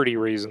security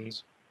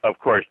reasons. Of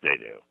course they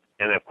do.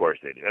 And of course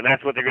they do. And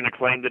that's what they're going to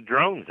claim the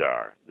drones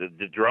are.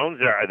 The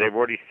drones are, they've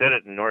already said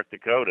it in North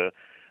Dakota.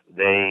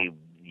 They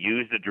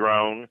used a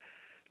drone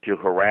to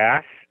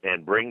harass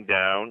and bring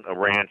down a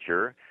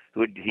rancher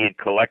he had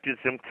collected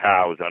some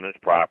cows on his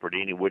property,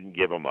 and he wouldn't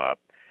give them up.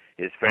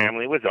 His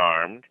family was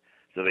armed,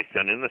 so they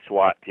sent in the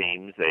SWAT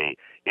teams. They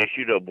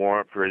issued a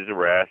warrant for his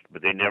arrest,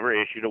 but they never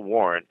issued a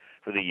warrant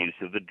for the use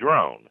of the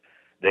drone.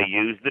 They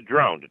used the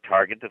drone to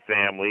target the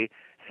family,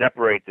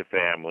 separate the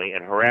family,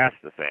 and harass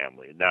the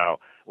family. Now,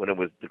 when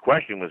the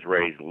question was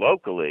raised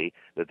locally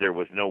that there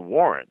was no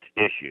warrant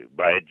issued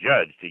by a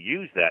judge to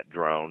use that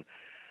drone,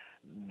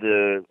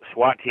 the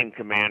SWAT team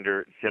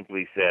commander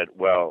simply said,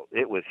 well,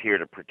 it was here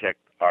to protect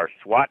our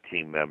SWAT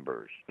team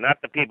members, not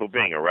the people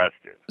being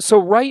arrested. So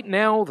right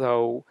now,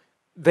 though,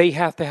 they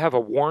have to have a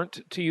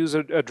warrant to use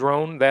a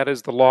drone. That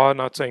is the law.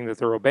 Not saying that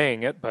they're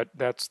obeying it, but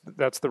that's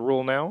the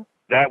rule now?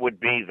 That would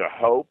be the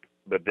hope,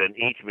 but then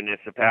each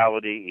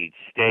municipality,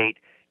 each state,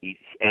 each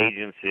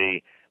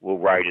agency will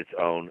write its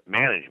own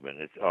management,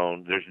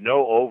 There's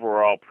no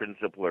overall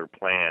principle or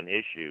plan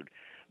issued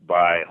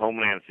by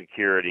Homeland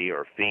Security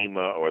or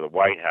FEMA or the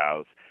White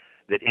House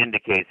that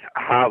indicates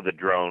how the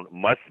drone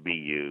must be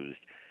used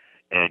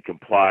and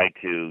comply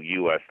to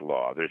U.S.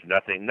 law. There's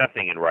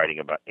nothing in writing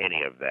about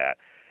any of that.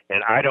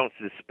 And I don't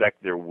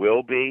suspect there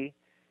will be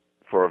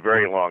for a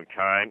very long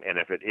time. And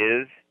if it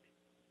is,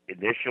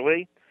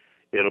 initially,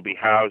 it'll be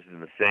housed in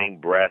the same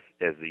breath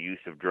as the use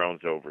of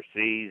drones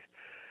overseas,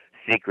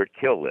 secret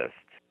kill lists.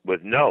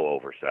 with no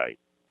oversight.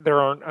 There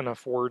aren't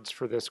enough words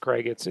for this,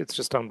 Craig. It's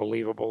just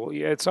unbelievable.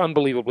 It's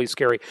unbelievably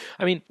scary.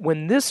 I mean,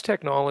 when this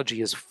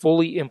technology is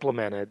fully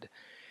implemented,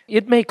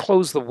 it may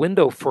close the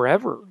window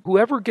forever.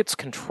 Whoever gets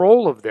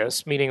control of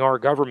this, meaning our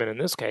government in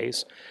this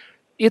case,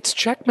 it's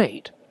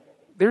checkmate.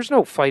 There's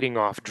no fighting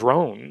off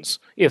drones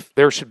if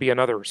there should be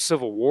another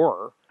civil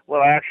war.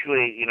 Well,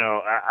 actually,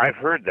 I've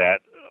heard that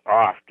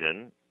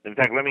often. In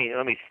fact, let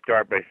me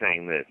start by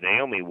saying this.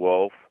 Naomi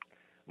Wolf,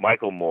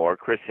 Michael Moore,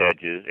 Chris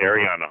Hedges,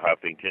 Arianna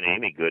Huffington,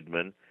 Amy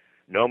Goodman,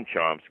 Noam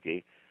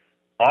Chomsky,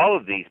 all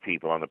of these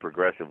people on the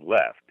progressive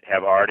left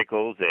have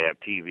articles, they have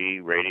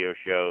TV, radio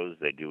shows,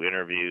 they do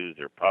interviews,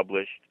 they're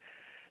published,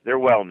 they're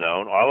well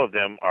known. All of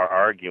them are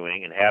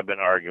arguing and have been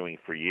arguing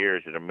for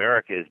years that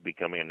America is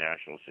becoming a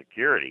national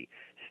security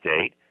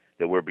state,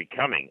 that we're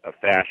becoming a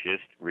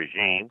fascist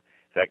regime.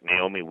 In fact,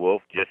 Naomi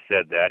Wolf just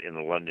said that in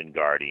the London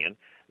Guardian,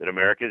 that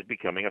America is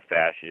becoming a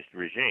fascist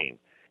regime.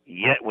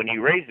 Yet when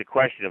you raise the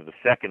question of the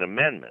Second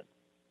Amendment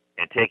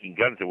and taking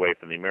guns away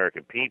from the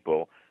American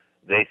people,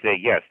 they say,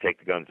 yes, take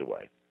the guns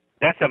away.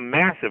 That's a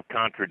massive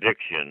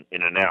contradiction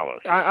in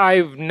analysis.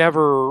 I've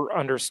never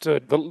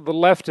understood. The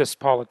leftist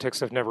politics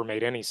have never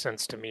made any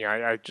sense to me.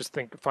 I just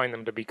find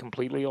them to be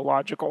completely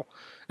illogical,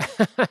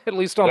 at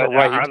least on the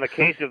right. On the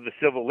case of the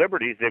civil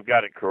liberties, they've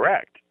got it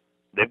correct.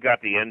 They've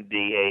got the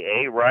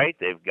NDAA right.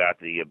 They've got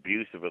the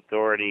abuse of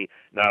authority,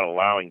 not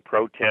allowing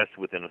protests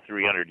within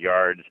 300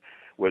 yards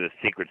where the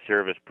Secret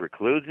Service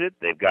precludes it.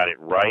 They've got it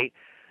right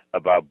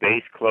about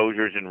base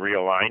closures and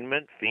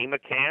realignment, FEMA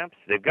camps.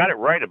 They've got it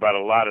right about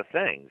a lot of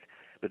things.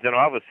 But then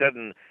all of a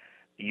sudden,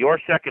 your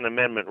Second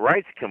Amendment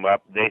rights come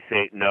up. They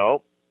say,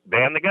 no,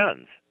 ban the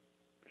guns.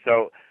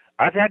 So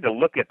I've had to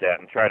look at that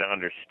and try to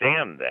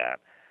understand that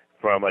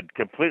from a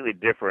completely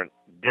different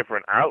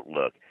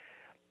outlook.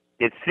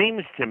 It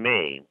seems to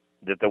me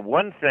that the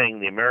one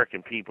thing the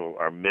American people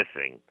are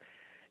missing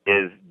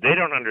is they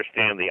don't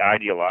understand the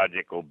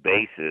ideological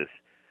basis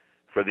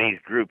for these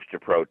groups to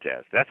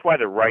protest. That's why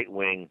the right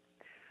wing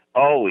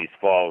always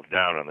falls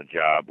down on the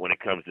job when it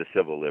comes to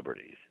civil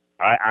liberties.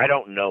 I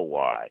don't know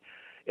why.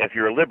 If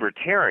you're a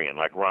libertarian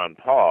like Ron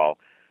Paul,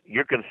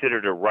 you're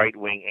considered a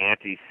right-wing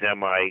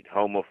anti-Semite,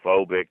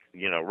 homophobic,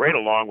 right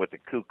along with the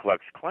Ku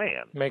Klux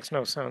Klan. Makes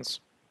no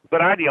sense.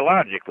 But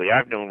ideologically,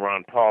 I've known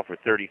Ron Paul for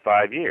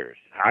 35 years.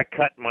 I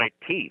cut my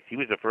teeth. He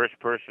was the first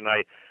person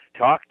I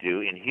talked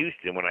to in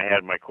Houston when I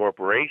had my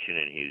corporation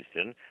in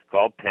Houston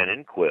called Pen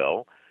and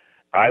Quill.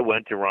 I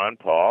went to Ron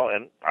Paul,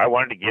 and I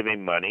wanted to give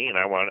him money, and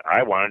I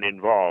wanted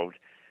involved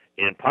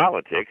in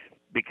politics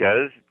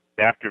because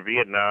after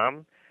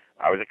Vietnam,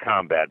 I was a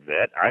combat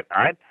vet.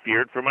 I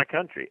feared for my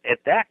country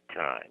at that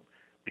time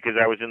because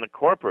I was in the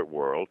corporate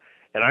world,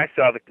 and I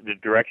saw the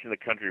direction the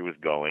country was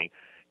going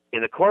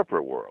in the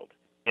corporate world,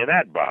 and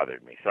that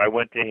bothered me. So I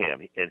went to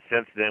him, and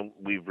since then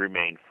we've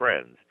remained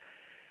friends.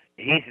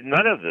 He's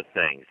none of the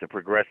things the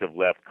progressive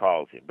left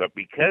calls him, but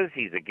because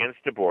he's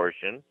against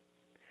abortion,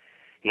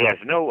 he has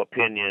no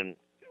opinion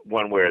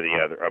one way or the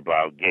other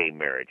about gay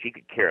marriage. He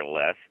could care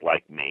less,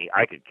 like me.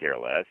 I could care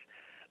less.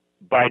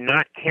 By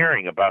not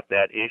caring about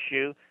that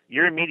issue,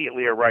 you're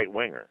immediately a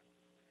right-winger.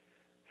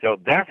 So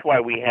that's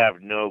why we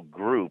have no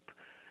group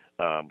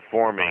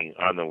forming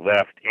on the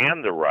left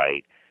and the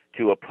right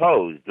to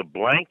oppose the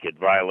blanket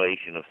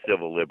violation of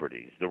civil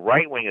liberties. The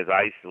right wing is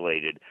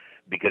isolated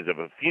because of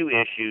a few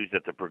issues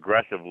that the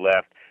progressive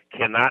left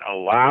cannot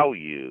allow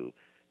you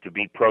to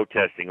be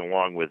protesting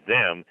along with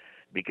them,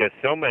 because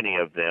so many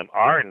of them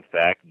are, in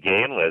fact,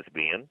 gay and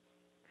lesbian.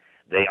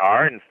 They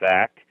are, in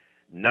fact,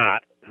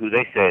 not who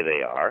they say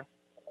they are.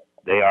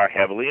 They are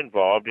heavily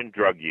involved in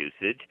drug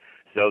usage,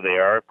 so they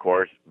are, of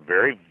course,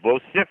 very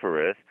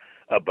vociferous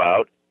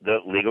about the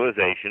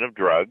legalization of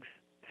drugs.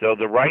 So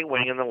the right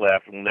wing and the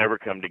left will never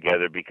come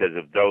together because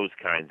of those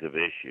kinds of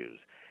issues.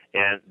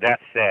 And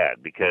that's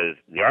sad, because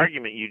the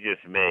argument you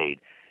just made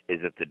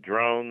is that the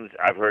drones,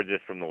 I've heard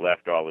this from the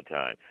left all the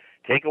time,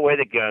 take away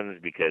the guns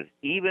because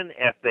even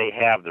if they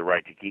have the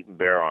right to keep and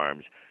bear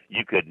arms,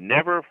 you could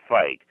never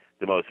fight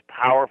the most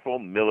powerful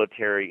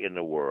military in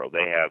the world.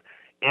 They have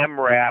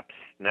MRAPs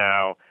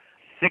now,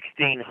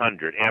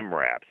 1,600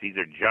 MRAPs. These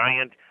are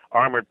giant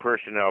armored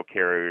personnel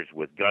carriers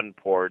with gun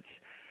ports,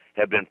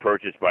 have been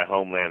purchased by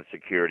Homeland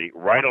Security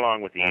right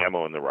along with the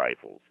ammo and the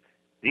rifles.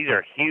 These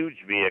are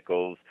huge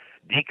vehicles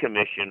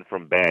decommissioned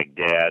from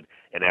Baghdad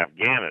and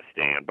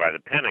Afghanistan by the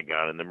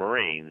Pentagon and the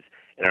Marines,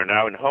 and are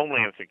now in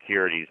Homeland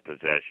Security's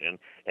possession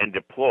and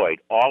deployed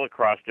all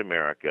across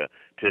America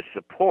to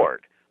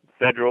support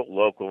federal,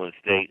 local, and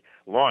state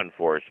law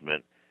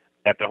enforcement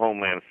at the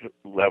Homeland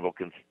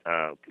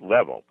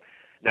level.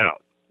 Now,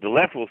 the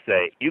left will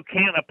say, you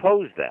can't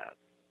oppose that.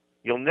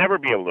 You'll never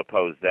be able to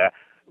oppose that.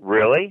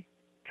 Really?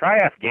 Try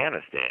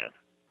Afghanistan.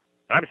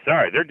 I'm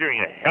sorry, they're doing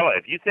a hell.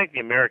 If you think the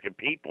American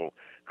people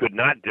could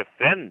not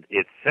defend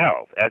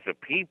itself as a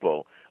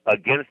people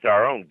against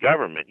our own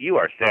government, you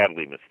are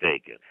sadly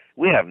mistaken.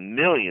 We have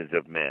millions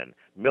of men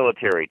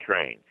military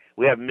trained.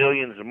 We have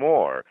millions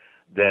more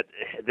that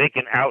they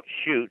can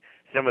outshoot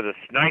some of the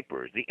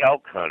snipers, the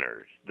elk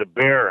hunters, the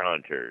bear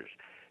hunters.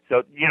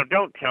 So,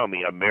 don't tell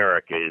me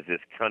America is this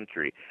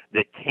country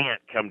that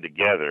can't come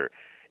together.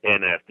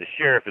 And if the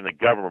sheriff and the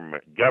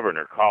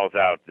governor calls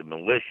out the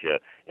militia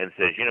and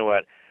says, you know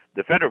what,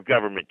 the federal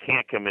government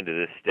can't come into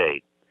this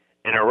state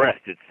and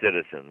arrest its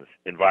citizens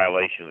in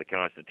violation of the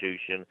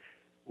Constitution,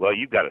 well,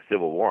 you've got a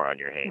civil war on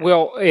your hands.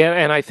 Well,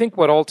 and I think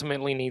what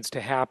ultimately needs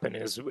to happen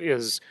is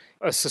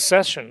a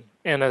secession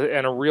and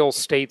a real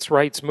states'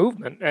 rights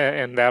movement,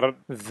 and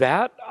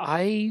that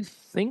I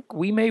think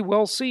we may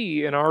well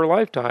see in our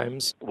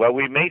lifetimes. Well,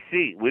 we may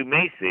see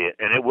it,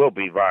 and it will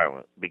be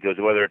violent, because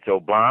whether it's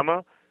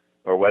Obama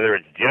or whether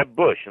it's Jeb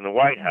Bush in the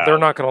White House, they're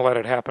not going to let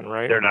it happen,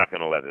 right? They're not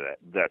going to let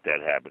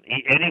that happen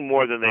any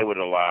more than they would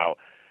allow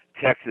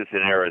Texas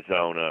and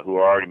Arizona, who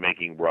are already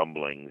making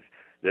rumblings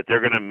that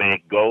they're going to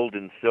make gold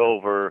and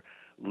silver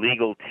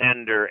legal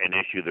tender and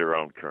issue their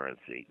own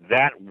currency.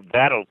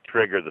 That'll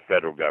trigger the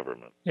federal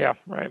government. Yeah,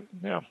 right.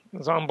 Yeah,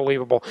 it's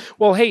unbelievable.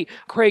 Well, hey,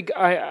 Craig,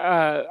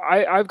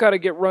 I've got to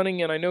get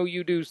running, and I know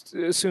you do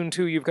soon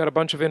too. You've got a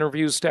bunch of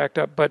interviews stacked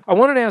up, but I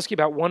wanted to ask you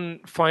about one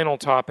final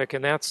topic,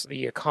 and that's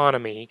the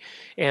economy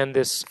and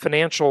this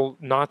financial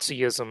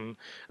Nazism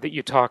that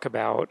you talk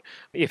about.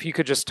 If you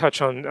could just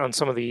touch on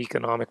some of the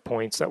economic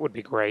points, that would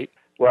be great.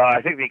 Well,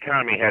 I think the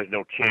economy has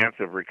no chance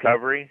of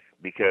recovery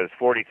because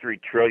 $43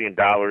 trillion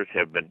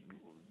have been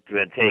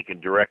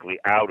taken directly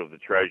out of the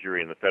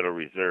Treasury and the Federal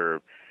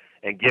Reserve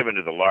and given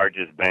to the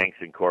largest banks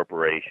and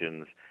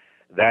corporations.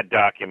 That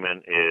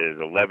document is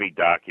a levy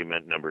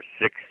document number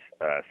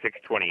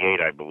 628,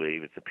 I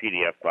believe. It's a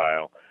PDF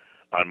file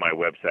on my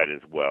website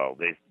as well.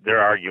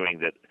 They're arguing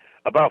that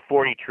about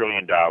 $40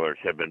 trillion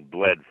have been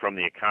bled from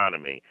the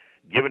economy,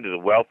 given to the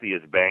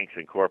wealthiest banks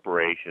and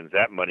corporations.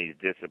 That money's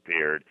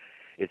disappeared.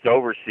 It's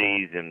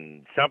overseas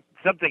in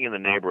something in the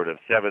neighborhood of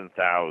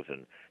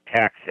 7,000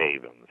 tax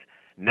havens,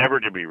 never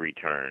to be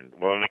returned.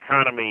 Well, an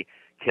economy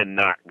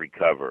cannot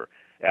recover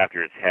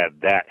after it's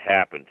had that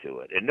happen to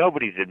it. And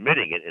nobody's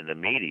admitting it in the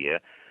media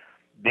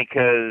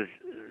because,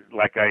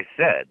 like I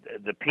said,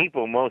 the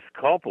people most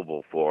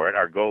culpable for it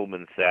are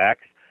Goldman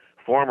Sachs,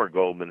 former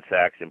Goldman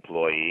Sachs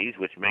employees,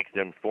 which makes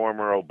them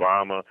former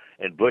Obama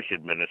and Bush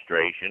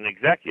administration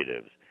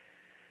executives.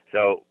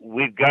 So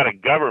we've got a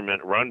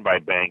government run by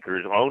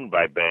bankers, owned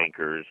by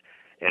bankers,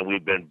 and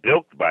we've been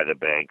bilked by the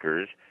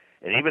bankers.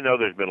 And even though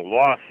there's been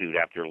lawsuit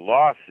after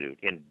lawsuit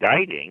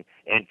indicting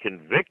and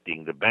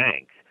convicting the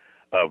banks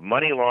of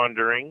money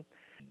laundering,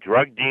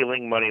 drug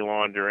dealing money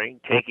laundering,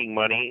 taking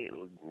money,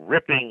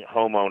 ripping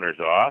homeowners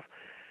off,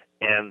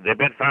 and they've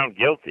been found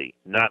guilty.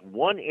 Not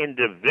one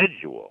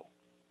individual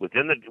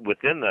within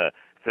the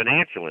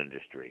financial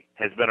industry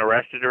has been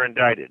arrested or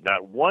indicted.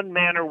 Not one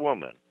man or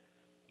woman.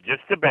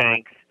 Just the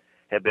banks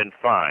have been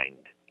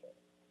fined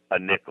a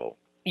nickel.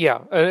 Yeah,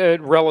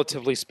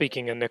 relatively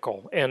speaking, a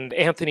nickel. And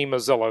Anthony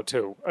Mazzillo,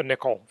 too, a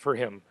nickel for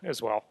him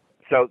as well.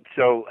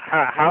 So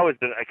how is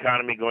the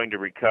economy going to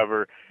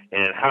recover,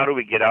 and how do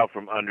we get out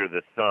from under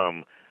the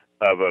thumb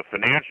of a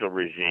financial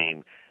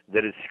regime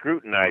that is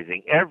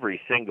scrutinizing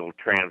every single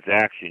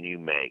transaction you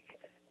make,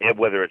 and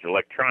whether it's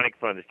electronic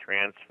funds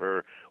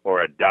transfer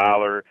or a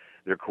dollar?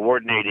 They're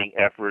coordinating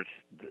efforts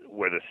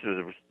where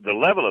the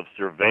level of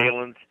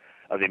surveillance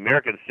of the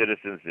American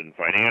citizens in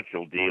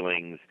financial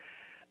dealings.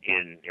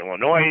 In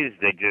Illinois,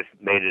 they just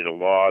made it a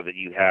law that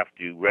you have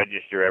to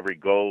register every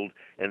gold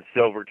and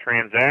silver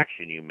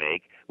transaction you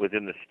make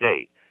within the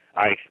state.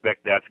 I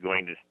expect that's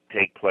going to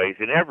take place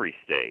in every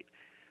state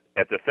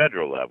at the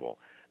federal level.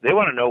 They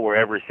want to know where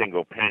every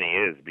single penny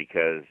is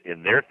because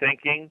in their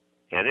thinking,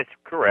 and it's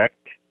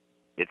correct,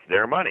 it's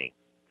their money.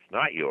 It's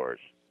not yours.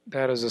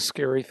 That is a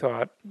scary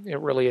thought. It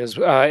really is.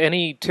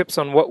 Any tips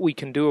on what we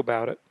can do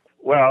about it?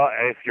 Well,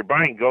 if you're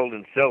buying gold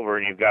and silver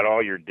and you've got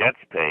all your debts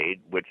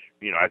paid, which,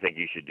 I think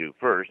you should do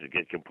first to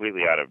get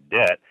completely out of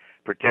debt,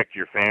 protect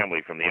your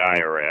family from the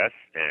IRS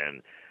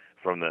and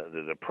from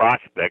the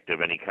prospect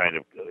of any kind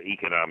of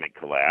economic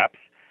collapse,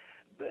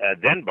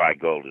 then buy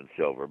gold and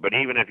silver. But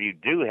even if you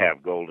do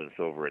have gold and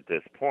silver at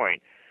this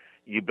point,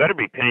 you better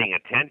be paying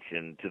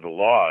attention to the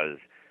laws,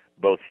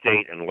 both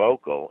state and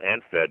local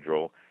and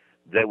federal,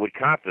 that would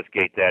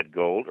confiscate that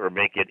gold or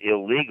make it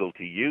illegal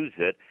to use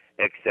it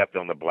except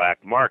on the black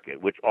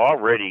market, which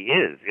already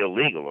is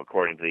illegal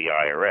according to the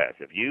IRS.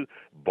 If you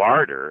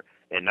barter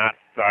and not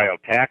file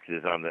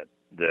taxes on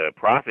the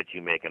profits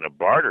you make in a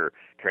barter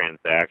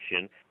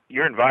transaction,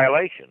 you're in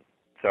violation.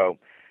 So,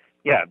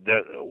 yeah,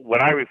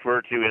 what I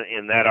refer to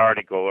in that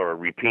article, or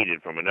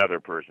repeated from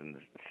another person's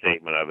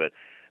statement of it,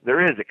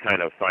 there is a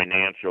kind of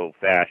financial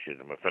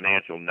fascism, a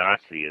financial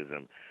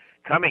Nazism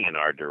coming in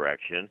our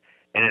direction,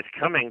 and it's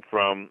coming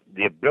from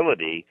the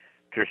ability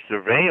to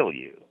surveil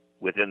you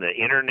within the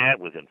Internet,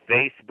 within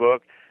Facebook,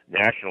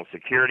 National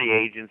Security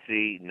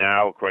Agency.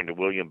 Now, according to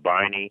William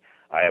Biney,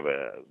 I have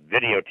a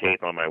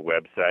videotape on my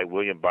website,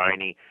 William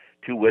Biney,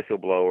 2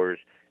 whistleblowers,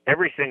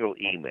 every single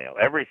email,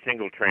 every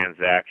single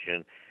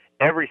transaction,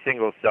 every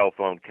single cell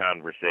phone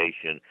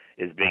conversation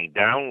is being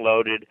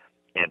downloaded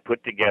and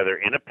put together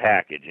in a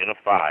package, in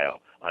a file,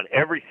 on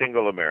every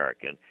single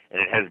American,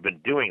 and it has been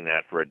doing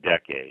that for a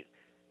decade.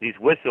 These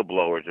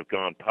whistleblowers have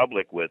gone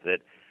public with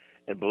it,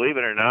 and believe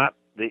it or not,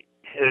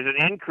 there's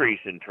an increase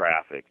in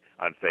traffic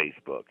on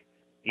Facebook,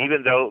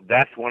 even though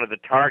that's one of the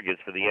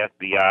targets for the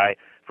FBI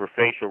for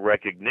facial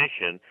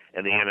recognition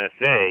and the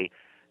NSA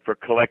for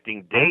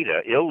collecting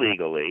data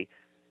illegally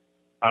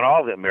on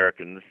all the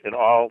Americans and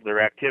all their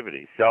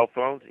activities, cell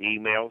phones,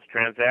 emails,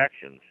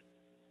 transactions.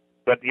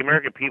 But the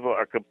American people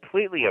are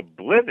completely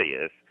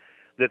oblivious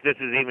that this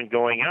is even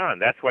going on.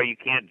 That's why you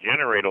can't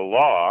generate a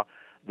law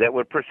that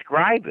would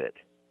prescribe it.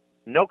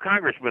 No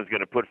congressman is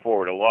going to put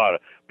forward a law to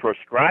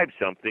prescribe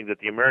something that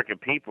the American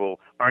people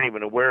aren't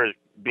even aware is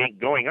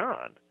going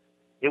on.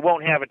 It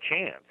won't have a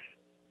chance.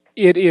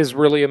 It is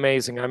really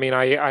amazing. I mean,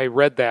 I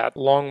read that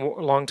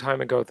long time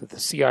ago that the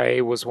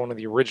CIA was one of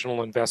the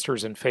original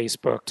investors in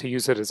Facebook to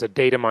use it as a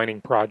data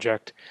mining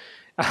project.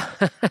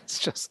 It's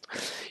just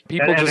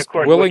people and just of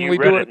course, willingly when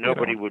you read do it.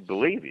 Nobody would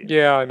believe you.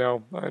 Yeah, I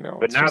know.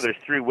 But now there's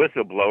 3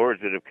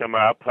 whistleblowers that have come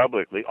out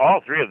publicly.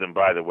 All 3 of them,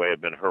 by the way,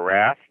 have been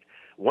harassed.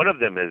 One of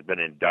them has been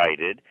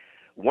indicted.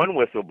 One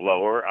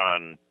whistleblower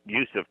on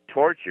use of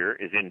torture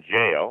is in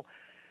jail.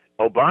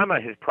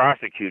 Obama has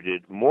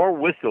prosecuted more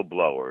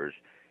whistleblowers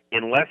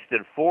in less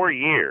than 4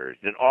 years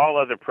than all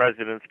other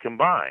presidents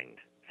combined.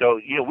 So,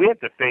 we have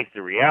to face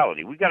the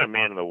reality. We've got a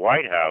man in the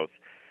White House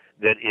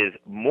that is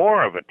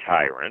more of a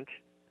tyrant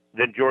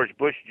than George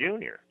Bush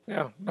Jr.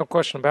 Yeah, no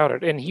question about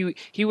it. And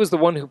he was the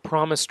one who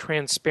promised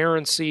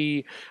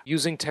transparency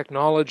using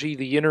technology,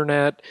 the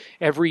internet.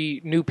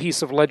 Every new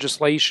piece of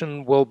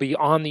legislation will be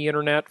on the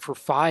internet for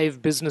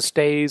 5 business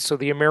days so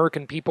the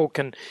American people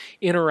can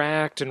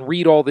interact and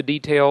read all the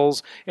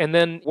details. And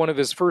then one of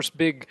his first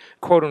big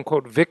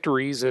quote-unquote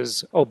victories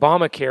is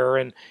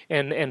Obamacare,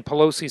 and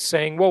Pelosi's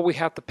saying, well, we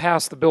have to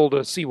pass the bill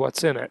to see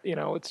what's in it.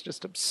 It's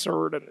just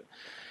absurd, and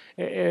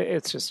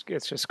it's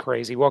just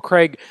crazy. Well,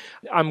 Craig,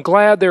 I'm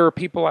glad there are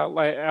people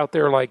out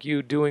there like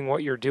you doing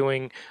what you're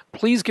doing.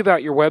 Please give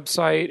out your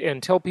website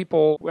and tell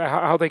people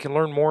how they can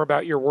learn more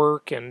about your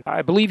work. And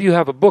I believe you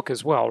have a book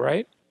as well,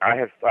 right? I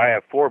have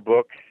 4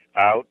 books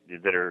out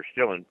that are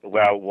still in.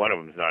 Well, one of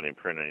them is not in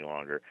print any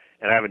longer,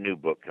 and I have a new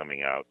book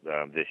coming out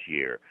this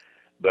year.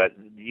 But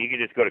you can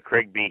just go to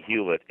Craig B.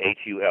 Hulet,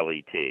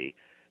 Hulet,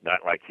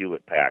 not like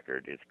Hewlett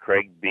Packard. It's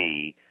Craig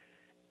B.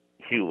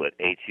 Hulet,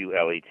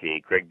 Hulet,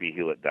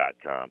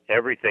 CraigBHulet.com.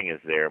 Everything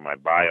is there. My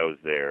bio's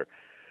there.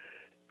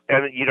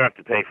 And you don't have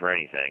to pay for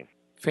anything.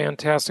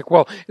 Fantastic.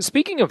 Well,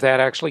 speaking of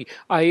that, actually,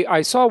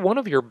 I saw one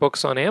of your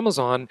books on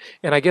Amazon,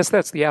 and I guess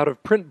that's the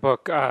out-of-print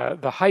book,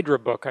 the Hydra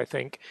book, I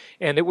think,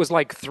 and it was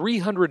like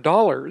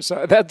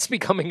 $300. That's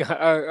becoming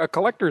a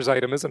collector's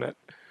item, isn't it?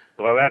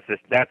 Well, that's a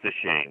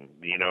shame,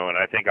 and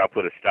I think I'll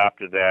put a stop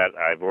to that.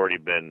 I've already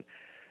been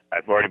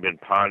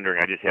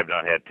pondering. I just have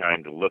not had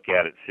time to look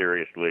at it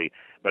seriously.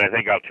 But I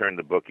think I'll turn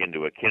the book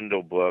into a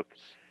Kindle book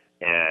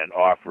and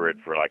offer it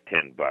for like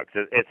 $10.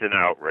 It's an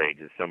outrage.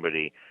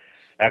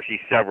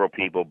 Several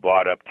people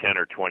bought up 10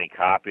 or 20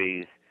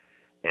 copies,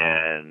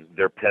 and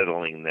they're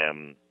peddling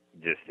them.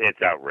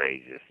 It's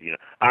outrageous.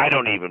 I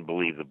don't even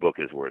believe the book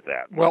is worth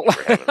that much,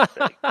 for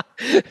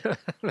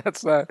heaven's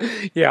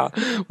sake. Yeah.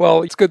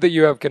 Well, it's good that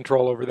you have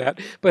control over that.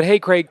 But hey,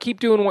 Craig, keep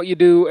doing what you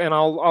do, and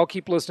I'll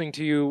keep listening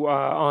to you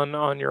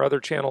on your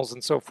other channels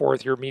and so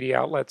forth, your media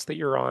outlets that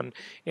you're on.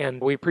 And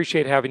we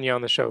appreciate having you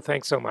on the show.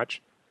 Thanks so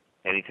much.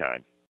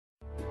 Anytime.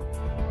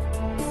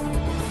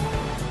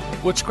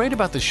 What's great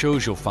about the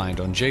shows you'll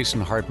find on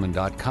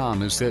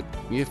jasonhartman.com is that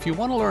if you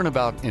want to learn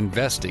about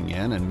investing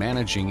in and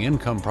managing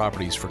income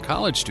properties for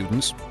college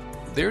students,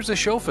 there's a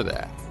show for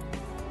that.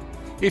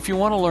 If you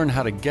want to learn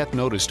how to get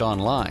noticed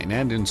online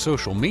and in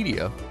social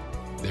media,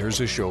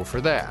 there's a show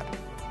for that.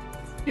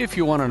 If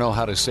you want to know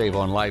how to save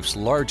on life's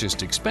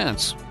largest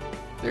expense,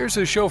 there's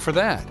a show for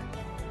that.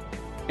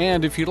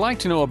 And if you'd like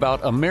to know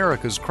about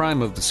America's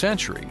crime of the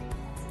century,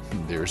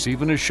 there's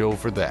even a show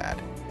for that.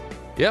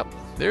 Yep.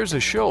 There's a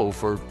show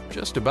for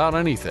just about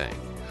anything,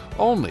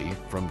 only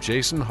from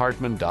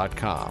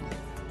jasonhartman.com,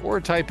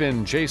 or type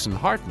in Jason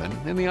Hartman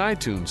in the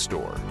iTunes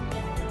store.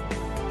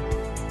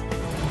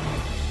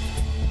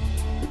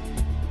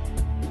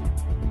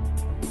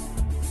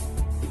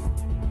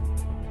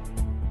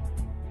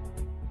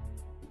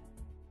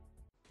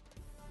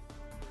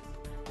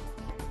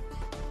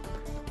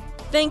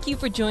 Thank you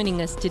for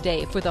joining us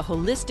today for the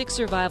Holistic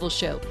Survival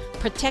Show,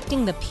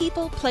 protecting the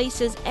people,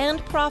 places,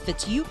 and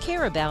profits you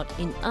care about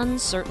in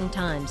uncertain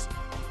times.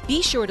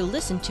 Be sure to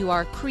listen to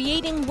our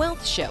Creating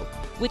Wealth show,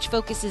 which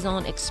focuses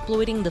on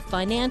exploiting the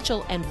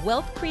financial and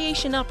wealth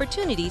creation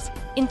opportunities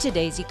in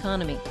today's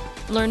economy.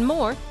 Learn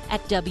more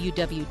at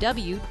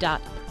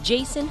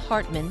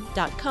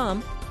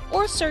www.jasonhartman.com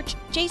or search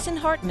Jason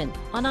Hartman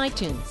on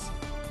iTunes.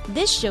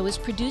 This show is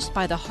produced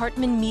by the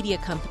Hartman Media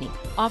Company,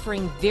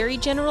 offering very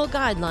general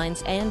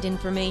guidelines and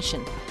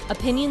information.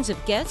 Opinions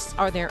of guests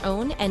are their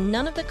own, and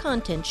none of the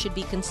content should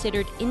be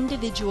considered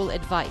individual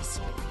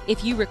advice.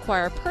 If you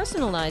require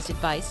personalized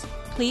advice,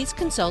 please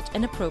consult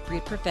an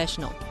appropriate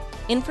professional.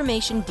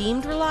 Information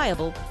deemed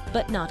reliable,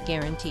 but not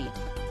guaranteed.